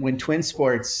when Twin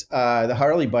Sports, the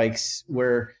Harley bikes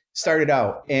were started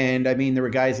out. And I mean, there were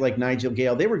guys like Nigel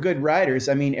Gale. They were good riders.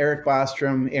 I mean, Eric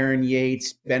Bostrom, Aaron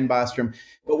Yates, Ben Bostrom.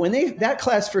 But when that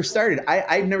class first started,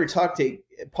 I've never talked to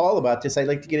Paul about this. I'd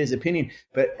like to get his opinion.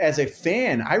 But as a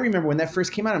fan, I remember when that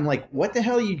first came out, I'm like, what the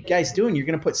hell are you guys doing? You're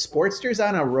going to put Sportsters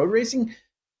on a road racing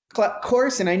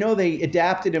course? And I know they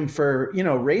adapted them for,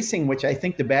 racing, which I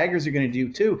think the baggers are going to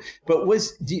do too. But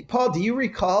Paul, do you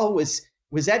recall, was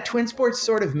that Twin Sports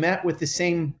sort of met with the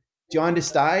same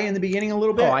jaundiced eye in the beginning a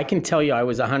little bit? Oh, I can tell you I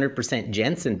was 100%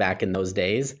 Jensen back in those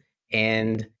days.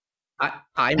 And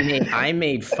I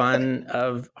made fun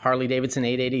of Harley Davidson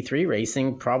 883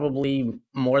 racing probably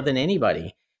more than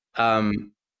anybody. I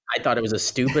thought it was a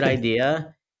stupid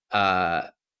idea.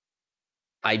 I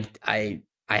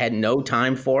had no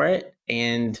time for it,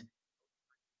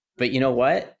 but you know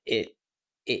what?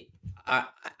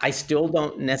 I still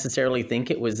don't necessarily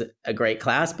think it was a great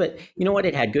class, but you know what?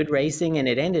 It had good racing, and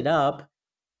it ended up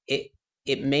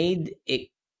it made it.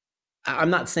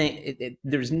 I'm not saying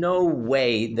there's no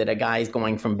way that a guy is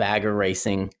going from bagger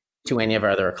racing to any of our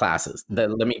other classes.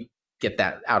 Let me get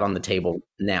that out on the table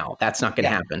now. That's not going to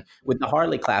happen. With the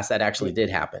Harley class, that actually did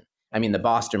happen. I mean, the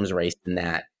Bostroms raced in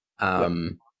that.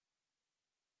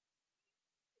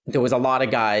 There was a lot of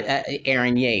guys,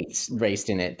 Aaron Yates raced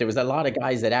in it. There was a lot of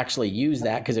guys that actually used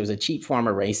that because it was a cheap form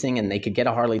of racing, and they could get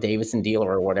a Harley Davidson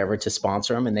dealer or whatever to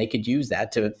sponsor them, and they could use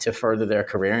that to further their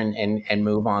career and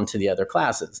move on to the other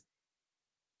classes.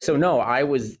 So no, I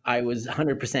was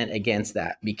 100% against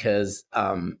that because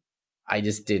I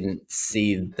just didn't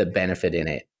see the benefit in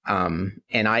it. And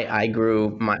I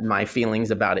grew, my feelings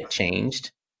about it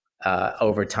changed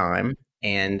over time,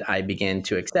 and I began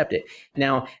to accept it.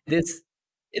 Now,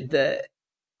 the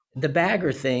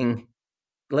bagger thing,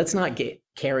 let's not get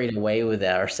carried away with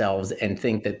ourselves and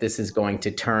think that this is going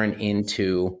to turn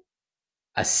into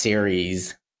a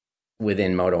series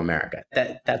within Moto America.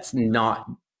 That's not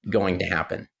going to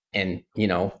happen. And,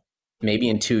 maybe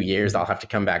in 2 years, I'll have to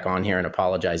come back on here and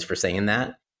apologize for saying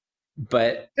that.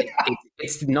 But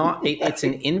it's not, it's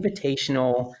an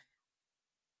invitational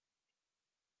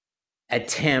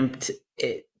attempt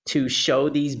to show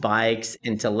these bikes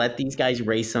and to let these guys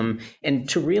race them and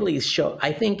to really show,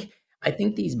 I think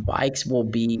these bikes will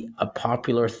be a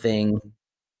popular thing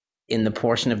in the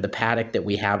portion of the paddock that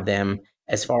we have them,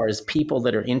 as far as people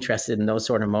that are interested in those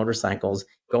sort of motorcycles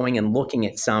going and looking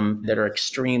at some that are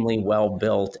extremely well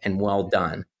built and well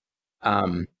done.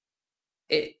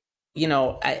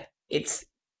 It's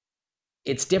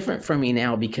different for me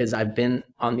now because I've been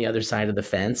on the other side of the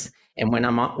fence. And when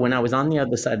I was on the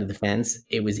other side of the fence,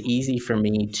 it was easy for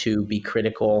me to be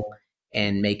critical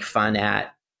and make fun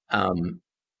at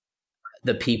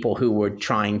the people who were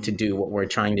trying to do what we're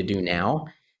trying to do now.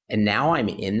 And now I'm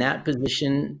in that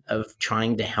position of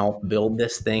trying to help build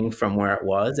this thing from where it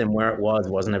was, and where it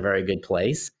wasn't a very good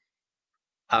place.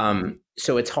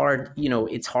 So it's hard,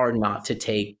 it's hard not to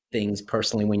take things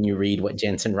personally when you read what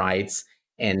Jensen writes.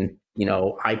 And,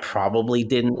 I probably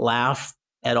didn't laugh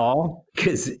at all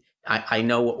because I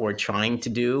know what we're trying to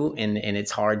do. And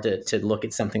it's hard to look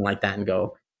at something like that and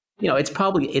go, it's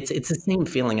the same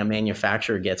feeling a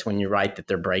manufacturer gets when you write that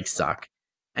their brakes suck.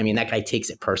 I mean, that guy takes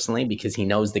it personally because he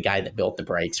knows the guy that built the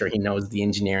brakes, or he knows the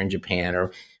engineer in Japan,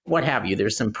 or what have you.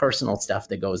 There's some personal stuff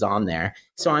that goes on there.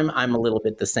 So I'm a little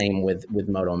bit the same with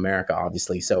Moto America,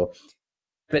 obviously. So,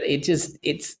 but I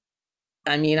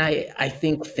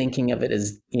think thinking of it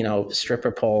as,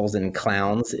 stripper poles and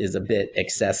clowns is a bit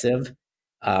excessive.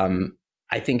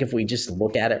 I think if we just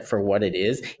look at it for what it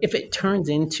is, if it turns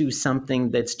into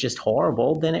something that's just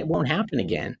horrible, then it won't happen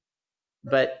again.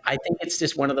 But I think it's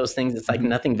just one of those things. It's like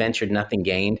nothing ventured, nothing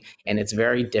gained. And it's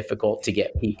very difficult to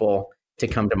get people to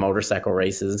come to motorcycle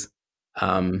races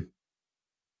for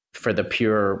the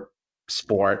pure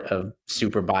sport of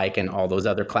superbike and all those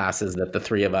other classes that the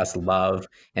three of us love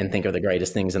and think are the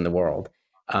greatest things in the world.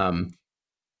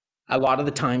 A lot of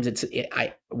the times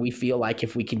we feel like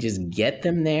if we can just get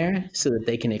them there so that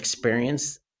they can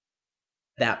experience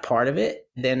that part of it,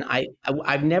 then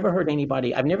I've never heard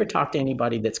anybody, I've never talked to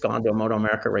anybody that's gone to a Moto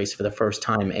America race for the first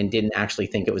time and didn't actually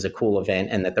think it was a cool event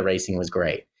and that the racing was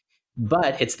great.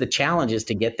 But it's the challenges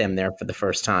to get them there for the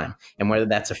first time. And whether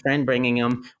that's a friend bringing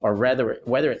them, or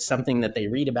whether it's something that they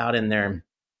read about in their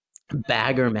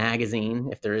bagger magazine,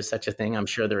 if there is such a thing, I'm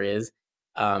sure there is,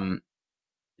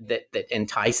 that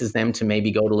entices them to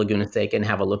maybe go to Laguna Seca and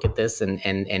have a look at this. And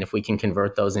if we can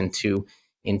convert those into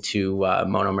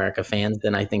Moto America fans,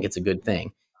 then I think it's a good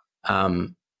thing.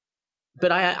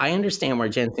 But I understand where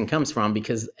Jensen comes from,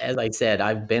 because as I said,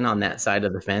 I've been on that side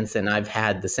of the fence and I've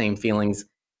had the same feelings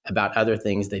about other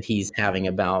things that he's having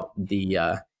about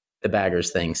the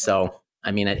baggers thing. So,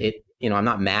 I mean, I'm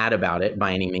not mad about it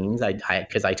by any means.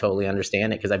 Because I totally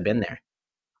understand it, because I've been there.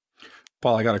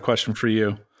 Paul, I got a question for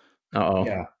you. Uh-oh.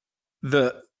 Yeah.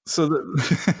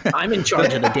 I'm in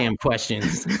charge of the damn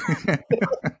questions.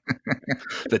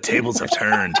 The tables have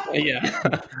turned. Yeah.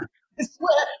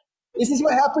 This is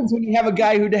what happens when you have a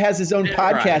guy who has his own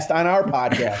podcast on our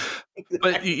podcast.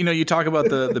 But you talk about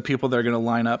the people that are going to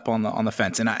line up on the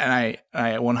fence, and I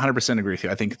 100% agree with you.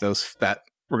 I think that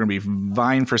we're going to be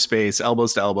vying for space,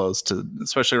 elbows to elbows,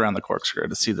 especially around the corkscrew,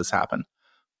 to see this happen.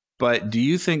 But do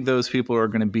you think those people are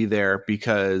going to be there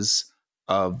because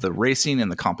of the racing and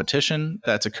the competition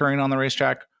that's occurring on the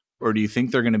racetrack, or do you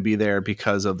think they're going to be there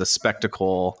because of the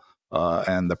spectacle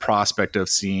and the prospect of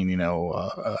seeing, an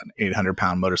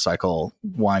 800-pound motorcycle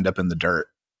wind up in the dirt?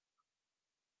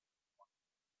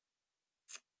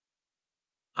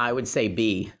 I would say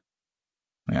B.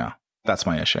 Yeah, that's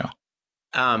my issue.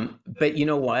 But you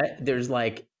know what? There's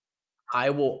I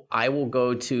will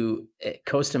go to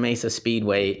Costa Mesa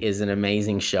Speedway is an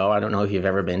amazing show. I don't know if you've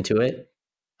ever been to it.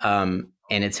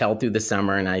 And it's held through the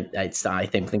summer, and I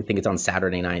think it's on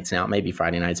Saturday nights now, maybe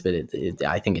Friday nights, but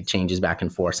I think it changes back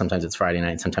and forth. Sometimes it's Friday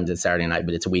night, sometimes it's Saturday night,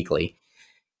 but it's weekly.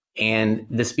 And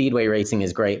the speedway racing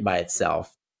is great by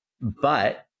itself,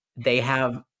 but they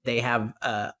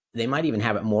might even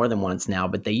have it more than once now,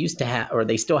 but they used to have, or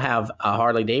they still have, a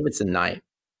Harley Davidson night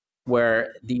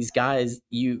where these guys,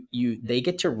 they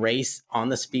get to race on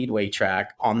the speedway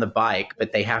track on the bike,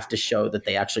 but they have to show that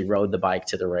they actually rode the bike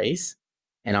to the race.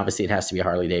 And obviously it has to be a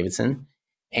Harley Davidson.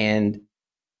 And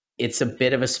it's a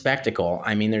bit of a spectacle.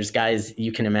 I mean, there's guys,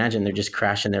 you can imagine, they're just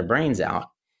crashing their brains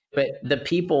out, but the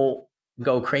people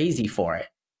go crazy for it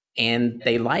and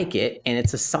they like it. And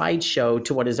it's a sideshow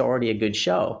to what is already a good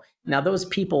show. Now, those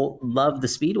people love the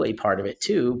speedway part of it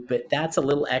too, but that's a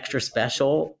little extra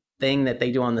special thing that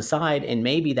they do on the side. And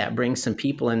maybe that brings some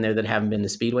people in there that haven't been to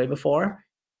speedway before.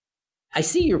 I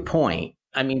see your point.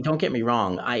 I mean, don't get me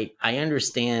wrong. I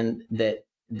understand that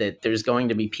there's going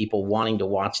to be people wanting to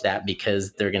watch that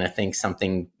because they're going to think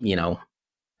something,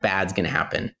 bad's going to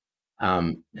happen.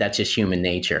 That's just human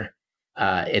nature.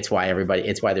 It's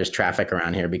why there's traffic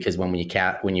around here, because when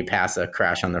you pass a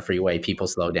crash on the freeway, people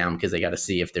slow down because they got to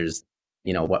see if there's,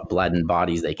 what blood and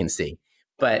bodies they can see.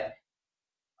 But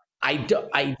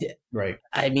right.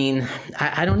 I mean,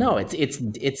 I don't know.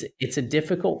 It's a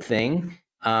difficult thing.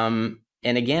 And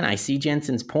again, I see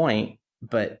Jensen's point,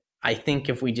 but I think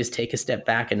if we just take a step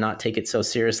back and not take it so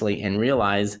seriously and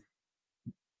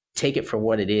take it for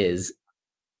what it is,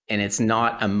 and it's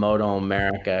not a Moto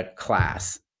America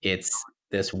class. It's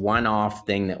this one-off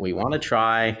thing that we want to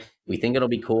try. We think it'll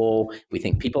be cool. We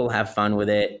think people will have fun with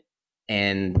it,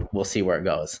 and we'll see where it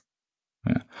goes.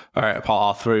 Yeah. All right, Paul,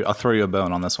 I'll throw you a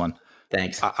bone on this one.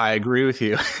 Thanks. I agree with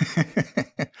you.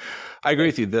 I agree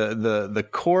with you. The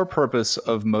core purpose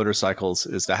of motorcycles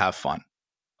is to have fun.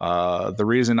 The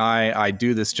reason I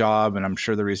do this job, and I'm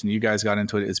sure the reason you guys got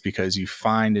into it, is because you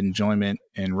find enjoyment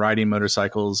in riding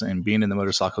motorcycles and being in the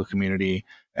motorcycle community.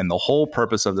 And the whole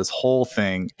purpose of this whole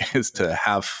thing is to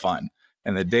have fun.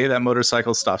 And the day that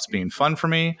motorcycle stops being fun for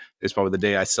me is probably the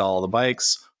day I sell all the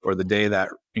bikes, or the day that,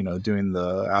 doing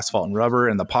the asphalt and rubber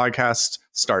and the podcast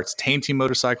starts tainting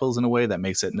motorcycles in a way that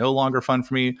makes it no longer fun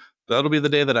for me. That'll be the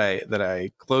day that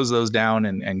I close those down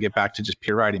and get back to just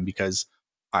pure riding, because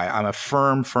I'm a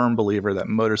firm believer that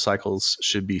motorcycles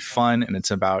should be fun, and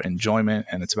it's about enjoyment,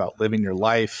 and it's about living your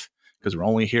life, because we're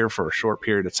only here for a short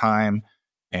period of time,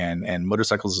 and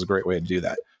motorcycles is a great way to do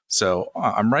that. So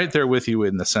I'm right there with you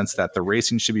in the sense that the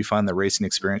racing should be fun, the racing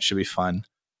experience should be fun,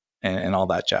 and all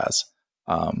that jazz.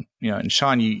 And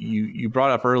Sean, you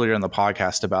brought up earlier in the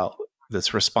podcast about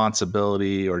this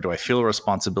responsibility, or do I feel a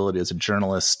responsibility as a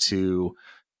journalist to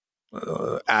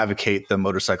advocate the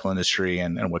motorcycle industry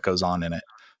and what goes on in it?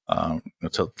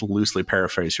 To loosely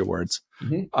paraphrase your words.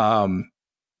 Mm-hmm.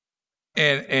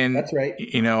 And that's right.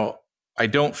 I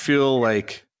don't feel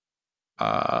like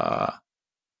I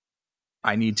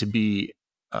need to be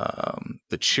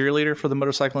the cheerleader for the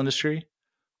motorcycle industry,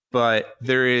 but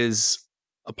there is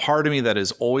a part of me that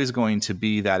is always going to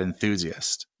be that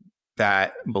enthusiast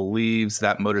that believes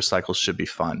that motorcycles should be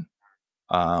fun.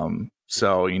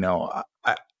 So, you know,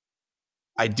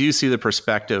 I do see the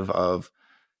perspective of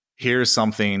here's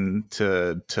something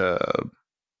to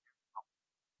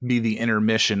be the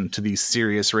intermission to these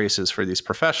serious races for these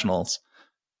professionals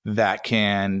that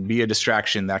can be a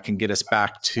distraction that can get us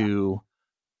back to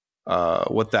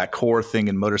what that core thing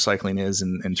in motorcycling is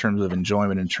in terms of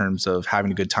enjoyment, in terms of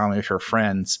having a good time with your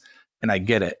friends. And I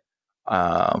get it.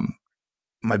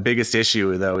 My biggest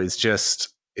issue though is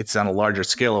just, it's on a larger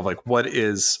scale of like, what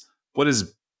is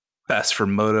best for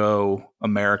Moto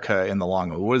America in the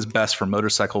long run? What is best for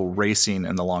motorcycle racing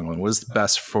in the long run? What is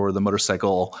best for the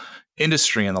motorcycle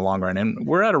industry in the long run? And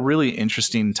we're at a really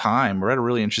interesting time. We're at a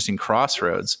really interesting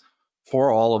crossroads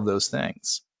for all of those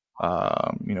things.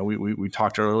 You know, we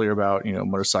talked earlier about, you know,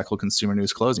 Motorcycle Consumer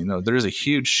News closing. You know, there is a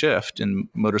huge shift in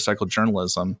motorcycle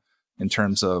journalism in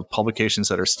terms of publications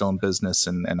that are still in business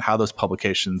and how those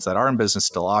publications that are in business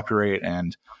still operate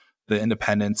and the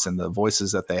independence and the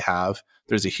voices that they have.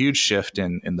 There's a huge shift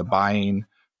in the buying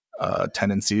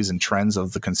tendencies and trends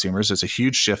of the consumers. There's a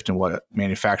huge shift in what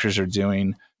manufacturers are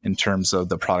doing in terms of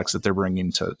the products that they're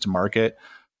bringing to market.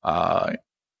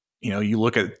 You know, you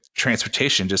look at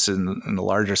transportation just in the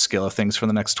larger scale of things for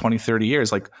the next 20, 30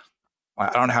 years. Like,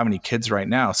 I don't have any kids right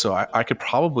now, so I could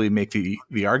probably make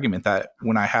the argument that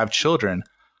when I have children,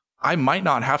 I might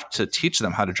not have to teach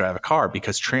them how to drive a car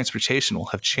because transportation will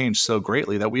have changed so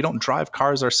greatly that we don't drive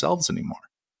cars ourselves anymore.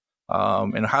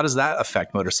 And how does that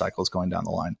affect motorcycles going down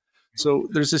the line? So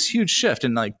there's this huge shift.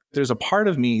 And like, there's a part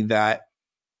of me that,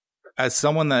 as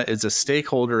someone that is a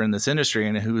stakeholder in this industry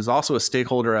and who is also a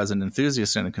stakeholder as an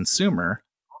enthusiast and a consumer,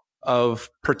 of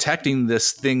protecting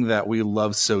this thing that we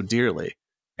love so dearly.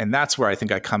 And that's where I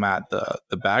think I come at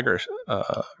the bagger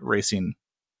racing,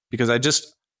 because I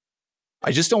just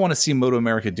don't want to see Moto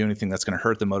America do anything that's going to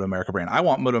hurt the Moto America brand. I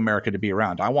want Moto America to be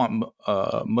around. I want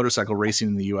motorcycle racing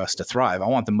in the US to thrive. I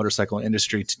want the motorcycle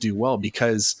industry to do well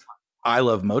because I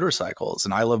love motorcycles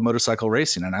and I love motorcycle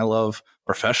racing and I love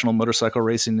professional motorcycle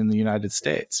racing in the United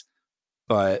States.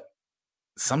 But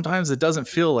sometimes it doesn't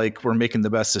feel like we're making the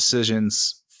best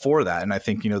decisions for that. And I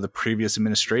think, you know, the previous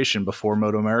administration before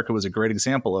Moto America was a great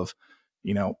example of,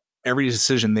 you know, every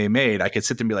decision they made, I could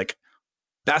sit there and be like,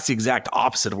 that's the exact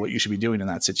opposite of what you should be doing in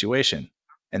that situation.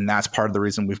 And that's part of the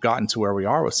reason we've gotten to where we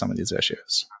are with some of these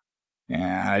issues.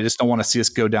 And I just don't want to see us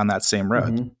go down that same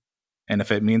road. Mm-hmm. And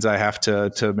if it means I have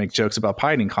to make jokes about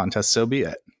pie eating contests, so be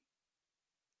it.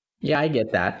 Yeah, I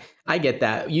get that.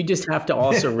 You just have to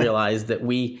also realize that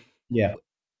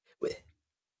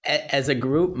as a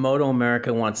group, Moto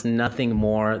America wants nothing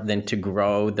more than to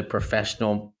grow the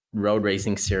professional road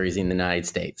racing series in the United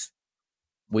States.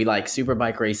 We like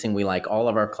superbike racing. We like all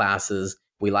of our classes.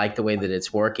 We like the way that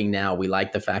it's working now. We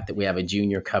like the fact that we have a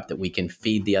junior cup that we can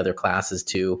feed the other classes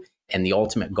to. And the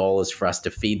ultimate goal is for us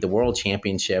to feed the world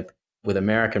championship with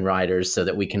American riders so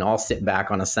that we can all sit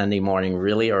back on a Sunday morning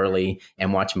really early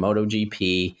and watch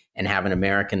MotoGP and have an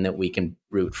American that we can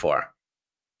root for.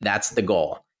 That's the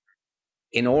goal.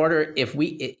 In order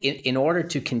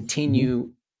to continue,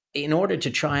 in order to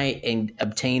try and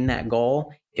obtain that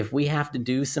goal, if we have to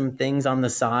do some things on the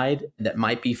side that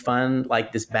might be fun,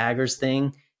 like this baggers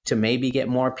thing, to maybe get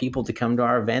more people to come to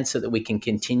our events so that we can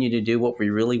continue to do what we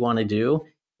really want to do,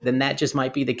 then that just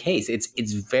might be the case.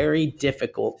 It's very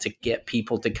difficult to get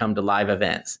people to come to live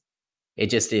events. It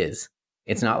just is.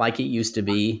 It's not like it used to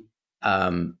be.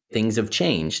 Things have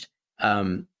changed.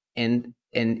 And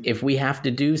if we have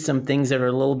to do some things that are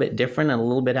a little bit different and a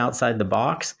little bit outside the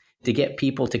box to get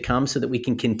people to come so that we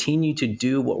can continue to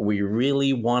do what we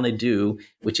really want to do,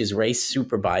 which is race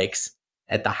superbikes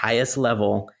at the highest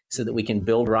level so that we can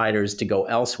build riders to go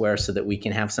elsewhere so that we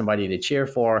can have somebody to cheer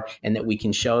for and that we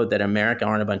can show that America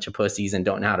aren't a bunch of pussies and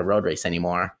don't know how to road race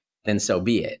anymore, then so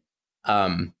be it.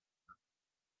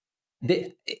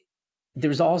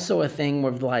 There's also a thing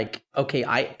where like,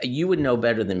 okay, you would know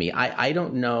better than me. I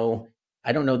don't know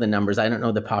the numbers. I don't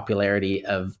know the popularity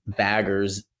of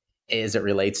baggers as it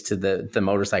relates to the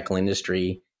motorcycle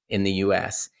industry in the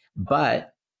US.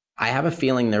 But I have a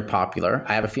feeling they're popular.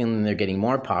 I have a feeling they're getting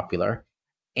more popular.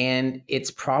 And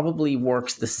it's probably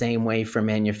works the same way for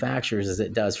manufacturers as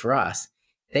it does for us.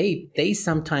 They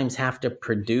sometimes have to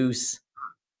produce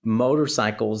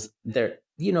motorcycles.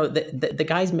 The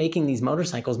guys making these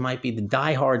motorcycles might be the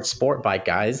diehard sport bike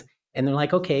guys. And they're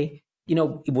like, okay,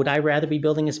 would I rather be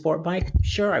building a sport bike?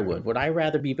 Sure, I would. Would I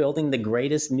rather be building the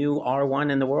greatest new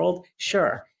R1 in the world?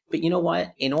 Sure. But you know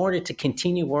what? In order to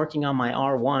continue working on my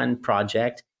R1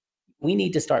 project, we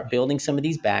need to start building some of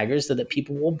these baggers so that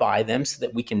people will buy them, so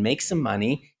that we can make some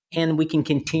money and we can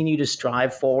continue to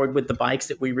strive forward with the bikes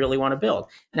that we really want to build.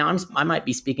 Now, I might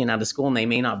be speaking out of school and they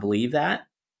may not believe that,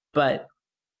 but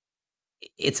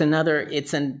it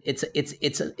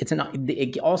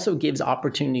also gives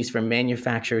opportunities for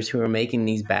manufacturers who are making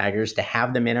these baggers to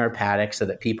have them in our paddock so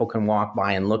that people can walk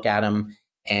by and look at them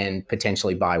and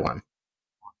potentially buy one,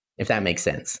 if that makes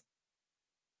sense.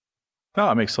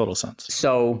 Oh, it makes total sense.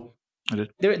 So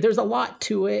there's a lot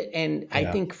to it. And I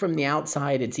think from the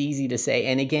outside, it's easy to say,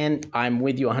 and again, I'm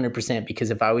with you 100%,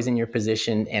 because if I was in your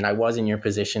position, and I was in your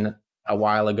position a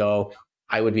while ago,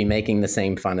 I would be making the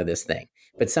same fun of this thing.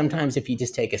 But sometimes if you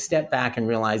just take a step back and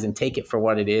realize and take it for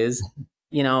what it is,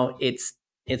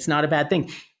 it's not a bad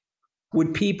thing.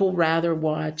 Would people rather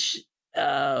watch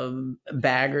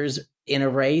baggers in a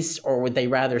race, or would they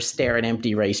rather stare at an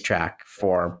empty racetrack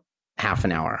for half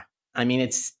an hour? I mean,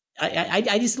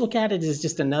 I just look at it as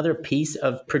just another piece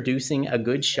of producing a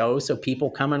good show so people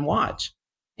come and watch.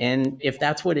 And if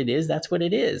that's what it is, that's what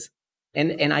it is.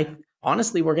 And I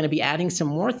honestly, we're going to be adding some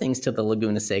more things to the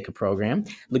Laguna Seca program.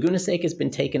 Laguna Seca has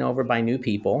been taken over by new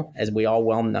people, as we all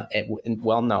well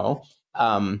know.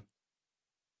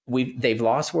 They've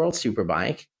lost World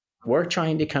Superbike. We're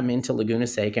trying to come into Laguna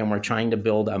Seca, and we're trying to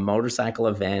build a motorcycle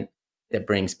event that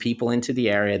brings people into the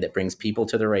area, that brings people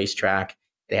to the racetrack.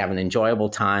 They have an enjoyable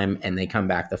time, and they come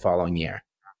back the following year.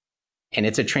 And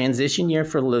it's a transition year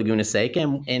for Laguna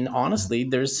Seca. And honestly,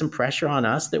 there's some pressure on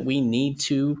us that we need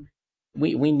to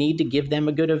give them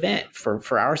a good event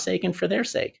for our sake and for their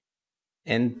sake.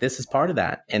 And this is part of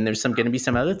that. And there's going to be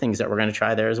some other things that we're going to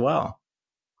try there as well.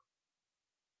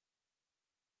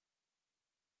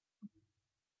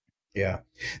 Yeah.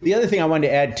 The other thing I wanted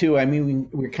to add too, I mean,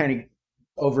 we're kind of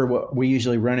over what we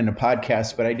usually run in a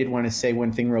podcast, but I did want to say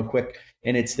one thing real quick.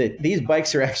 And it's that these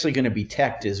bikes are actually going to be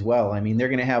teched as well. I mean, they're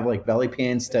going to have like belly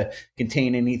pans to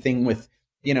contain anything with,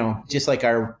 just like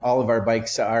all of our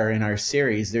bikes are in our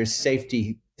series. There's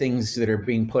safety things that are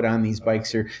being put on these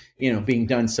bikes or, being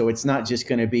done. So it's not just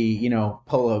going to be,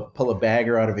 pull a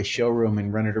bagger out of a showroom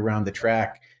and run it around the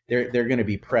track. They're going to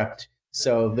be prepped.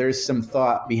 So there's some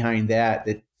thought behind that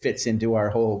fits into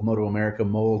our whole Moto America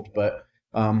mold. But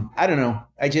I don't know.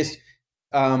 I just,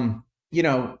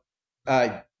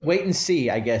 wait and see,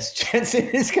 I guess, Jensen,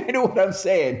 is kind of what I'm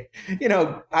saying.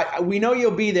 We know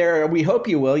you'll be there. We hope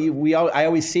you will. I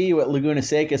always see you at Laguna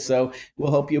Seca, so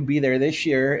we'll hope you'll be there this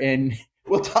year, and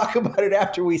we'll talk about it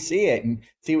after we see it and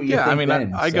see what you think. Yeah, I mean,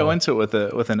 I go into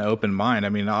it with an open mind. I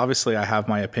mean, obviously, I have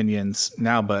my opinions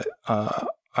now, but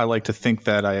I like to think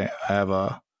that I have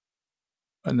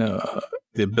the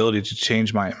ability to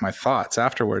change my thoughts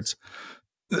afterwards.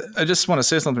 I just want to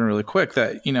say something really quick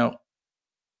that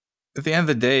at the end of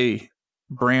the day,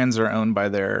 brands are owned by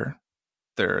their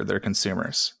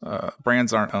consumers.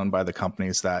 Brands aren't owned by the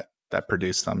companies that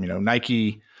produce them.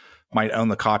 Nike might own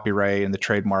the copyright and the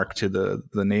trademark to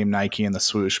the name Nike and the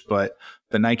swoosh, but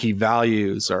the Nike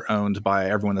values are owned by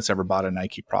everyone that's ever bought a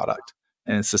Nike product.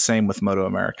 And it's the same with Moto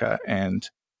America. And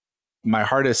my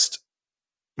hardest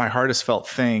felt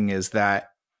thing is that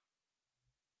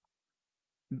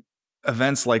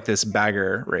events like this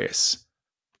bagger race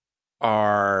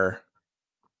are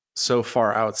so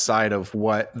far outside of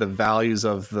what the values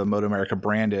of the Moto America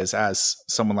brand is, as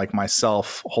someone like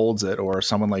myself holds it, or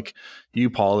someone like you,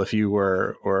 Paul, if you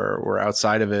were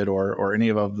outside of it, or any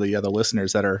of the other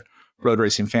listeners that are road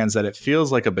racing fans, that it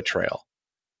feels like a betrayal.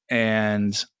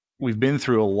 And we've been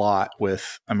through a lot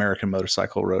with American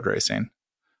motorcycle road racing.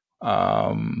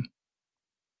 And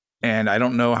I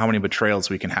don't know how many betrayals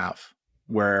we can have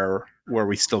where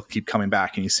we still keep coming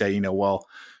back, and you say,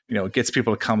 it gets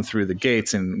people to come through the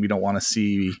gates, and we don't want to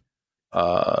see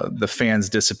the fans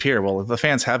disappear. Well, the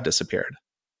fans have disappeared,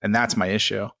 and that's my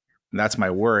issue. And that's my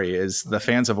worry, is the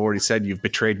fans have already said, you've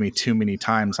betrayed me too many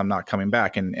times. I'm not coming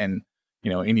back. And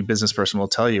any business person will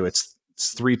tell you it's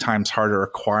 3 times harder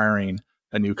acquiring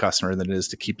a new customer than it is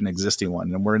to keep an existing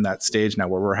one. And we're in that stage now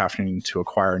where we're having to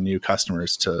acquire new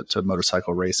customers to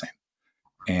motorcycle racing.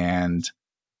 And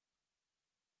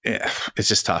it's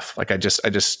just tough. Like I just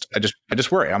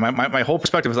worry. My whole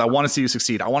perspective is I want to see you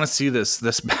succeed. I want to see this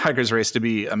baggers race to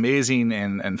be amazing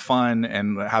and fun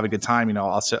and have a good time.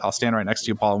 I'll stand right next to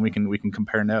you, Paul, and we can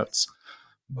compare notes.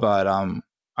 But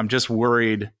I'm just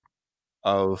worried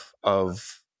of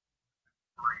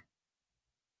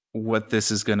what this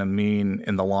is going to mean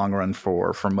in the long run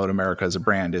for Moto America as a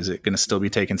brand. Is it going to still be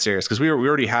taken serious? Because we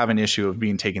already have an issue of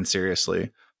being taken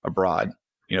seriously abroad.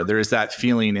 There is that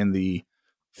feeling in the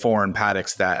foreign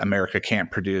paddocks that America can't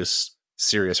produce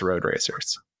serious road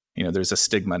racers. there's a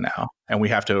stigma now, and we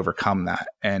have to overcome that.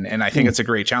 And I think it's a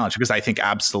great challenge, because I think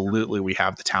absolutely we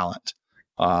have the talent.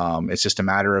 It's just a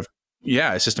matter of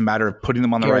putting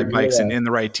them on the right bikes and in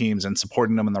the right teams and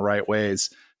supporting them in the right ways.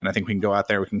 And I think we can go out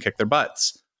there, we can kick their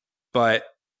butts, but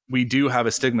we do have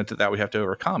a stigma that we have to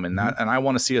overcome, and I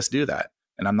want to see us do that.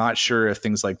 And I'm not sure if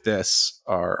things like this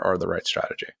are the right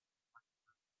strategy.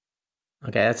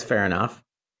 Okay, that's fair enough.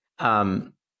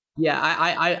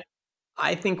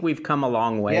 I think we've come a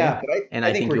long way, and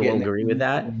I think you'll agree with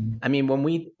that. I mean, when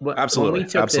we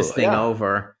took this thing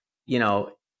over,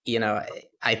 you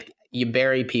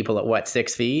bury people at what,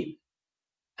 6 feet?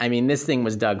 I mean, this thing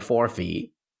was dug 4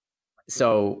 feet,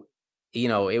 so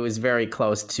it was very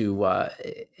close to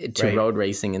road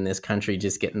racing in this country,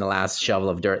 just getting the last shovel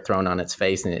of dirt thrown on its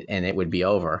face, and it would be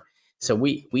over. So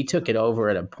we took it over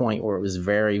at a point where it was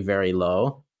very, very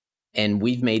low. And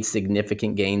we've made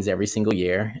significant gains every single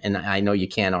year. And I know you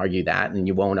can't argue that, and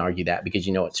you won't argue that because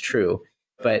it's true.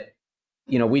 But,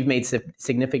 we've made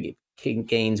significant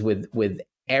gains with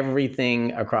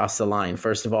everything across the line.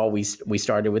 First of all, we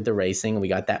started with the racing. We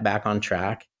got that back on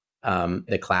track,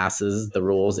 the classes, the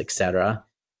rules, etc.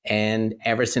 And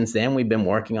ever since then, we've been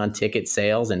working on ticket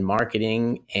sales and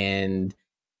marketing and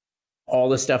all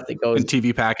the stuff that goes, and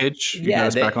TV package, you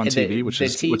guys back on TV, which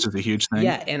is a huge thing.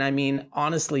 Yeah, and I mean,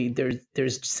 honestly,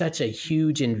 there's such a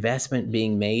huge investment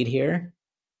being made here,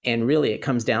 and really, it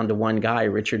comes down to one guy,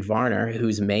 Richard Varner,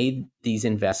 who's made these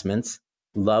investments,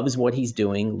 loves what he's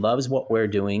doing, loves what we're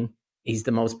doing. He's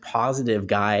the most positive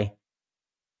guy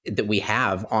that we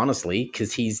have, honestly,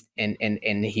 because he's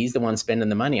the one spending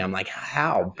the money. I'm like,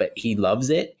 how? But he loves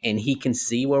it, and he can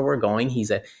see where we're going.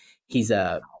 He's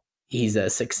a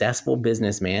successful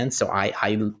businessman. So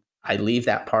I leave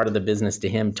that part of the business to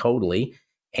him totally.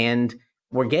 And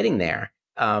we're getting there.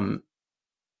 And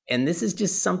this is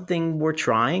just something we're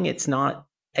trying. It's not,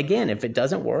 again, if it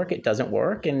doesn't work, it doesn't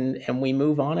work. And we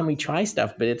move on and we try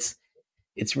stuff. But it's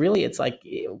like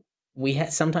we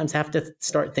sometimes have to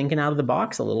start thinking out of the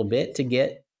box a little bit to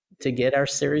get our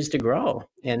series to grow.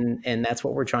 And that's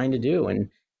what we're trying to do. And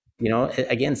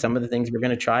again, some of the things we're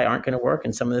going to try aren't going to work,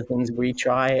 and some of the things we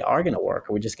try are going to work.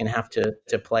 We're just going to have to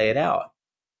play it out.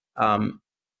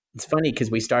 It's funny because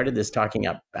we started this talking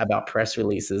about press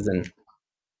releases,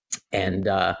 and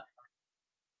I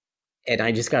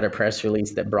just got a press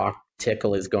release that Brock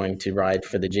Tickle is going to ride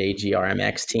for the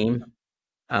JGRMX team.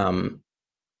 And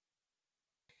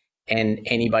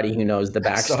anybody who knows the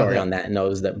backstory on that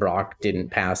knows that Brock didn't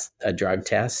pass a drug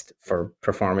test for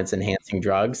performance-enhancing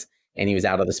drugs. And he was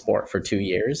out of the sport for 2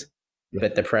 years,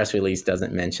 but the press release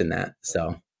doesn't mention that.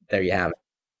 So there you have it.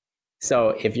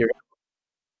 So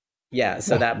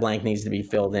that blank needs to be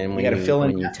filled in when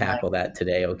you tackle that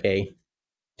today. Okay,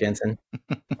 Jensen?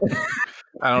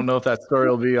 I don't know if that story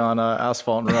will be on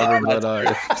Asphalt and Rubber, but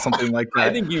if something like that.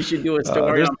 I think you should do a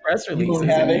story on press releases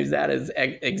and use that as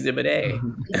Exhibit A.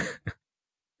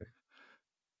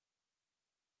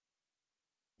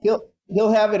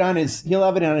 He'll have it on his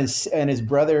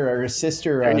brother or his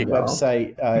sister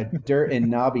website, Dirt and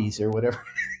Nobbies or whatever.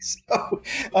 So,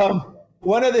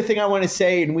 one other thing I want to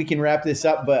say, and we can wrap this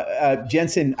up, but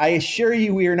Jensen, I assure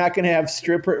you, we are not going to have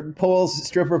stripper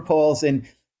poles, and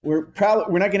we're not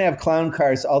going to have clown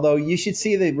cars. Although you should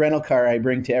see the rental car I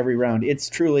bring to every round; it's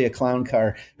truly a clown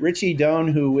car. Richie Doan,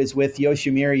 who was with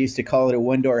Yoshimura, used to call it a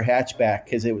one-door hatchback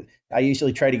because I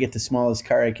usually try to get the smallest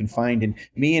car I can find, and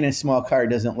me in a small car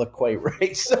doesn't look quite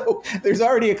right. So there's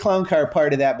already a clown car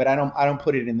part of that, but I don't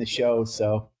put it in the show.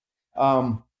 So,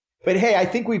 but hey, I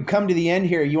think we've come to the end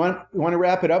here. You want to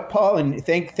wrap it up, Paul? And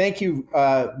thank you,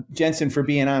 Jensen, for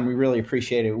being on. We really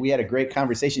appreciate it. We had a great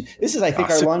conversation. This is, I think,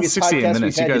 our longest 68 podcast minutes.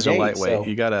 we've had. You guys to date, are lightweight. so,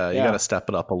 You gotta step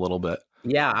it up a little bit.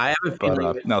 Yeah, I have a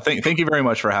feeling. No, thank you very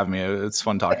much for having me. It's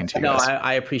fun talking to you guys. No,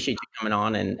 I appreciate you coming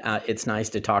on, and it's nice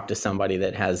to talk to somebody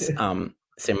that has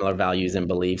similar values and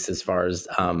beliefs as far as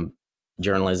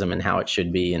journalism and how it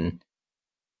should be and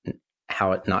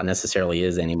how it not necessarily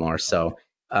is anymore. So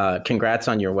congrats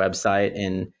on your website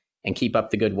and keep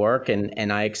up the good work.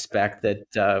 And I expect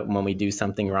that when we do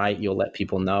something right, you'll let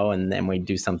people know. And then when we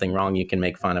do something wrong, you can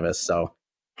make fun of us. So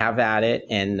have at it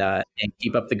and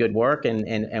keep up the good work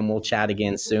and we'll chat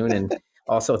again soon. And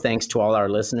also thanks to all our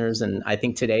listeners. And I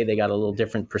think today they got a little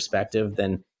different perspective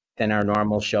than our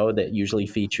normal show that usually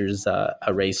features a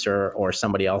racer or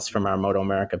somebody else from our Moto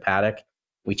America paddock.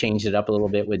 We changed it up a little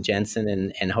bit with Jensen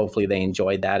and hopefully they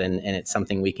enjoyed that. And it's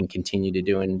something we can continue to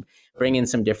do and bring in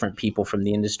some different people from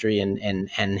the industry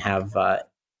and have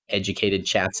educated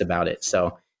chats about it.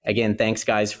 So again, thanks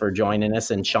guys for joining us.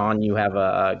 And Sean, you have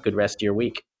a good rest of your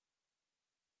week.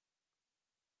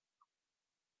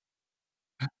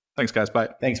 Thanks, guys. Bye.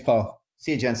 Thanks, Paul.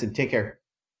 See you, Jensen. Take care.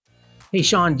 Hey,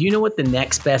 Sean, do you know what the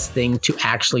next best thing to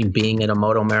actually being at a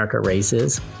Moto America race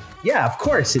is? Yeah, of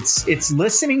course. It's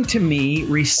listening to me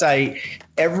recite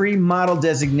every model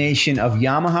designation of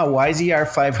Yamaha YZR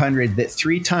 500 that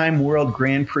 3-time World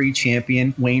Grand Prix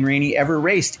champion Wayne Rainey ever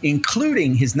raced,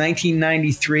 including his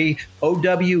 1993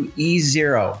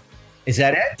 OWE0. Is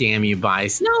that it? Damn you,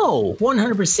 Bice. No,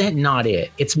 100% not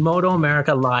it. It's Moto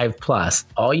America Live Plus.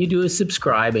 All you do is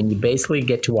subscribe and you basically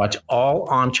get to watch all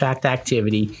on-track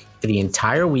activity for the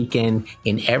entire weekend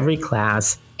in every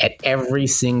class at every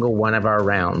single one of our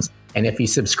rounds. And if you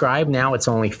subscribe now, it's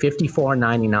only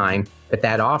 $54.99, but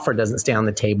that offer doesn't stay on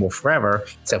the table forever.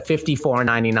 So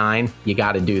 $54.99, you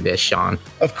got to do this, Sean.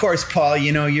 Of course, Paul,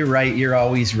 you're right. You're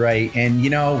always right. And,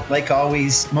 like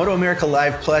always, Moto America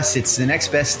Live Plus, it's the next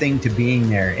best thing to being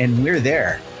there. And we're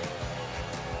there.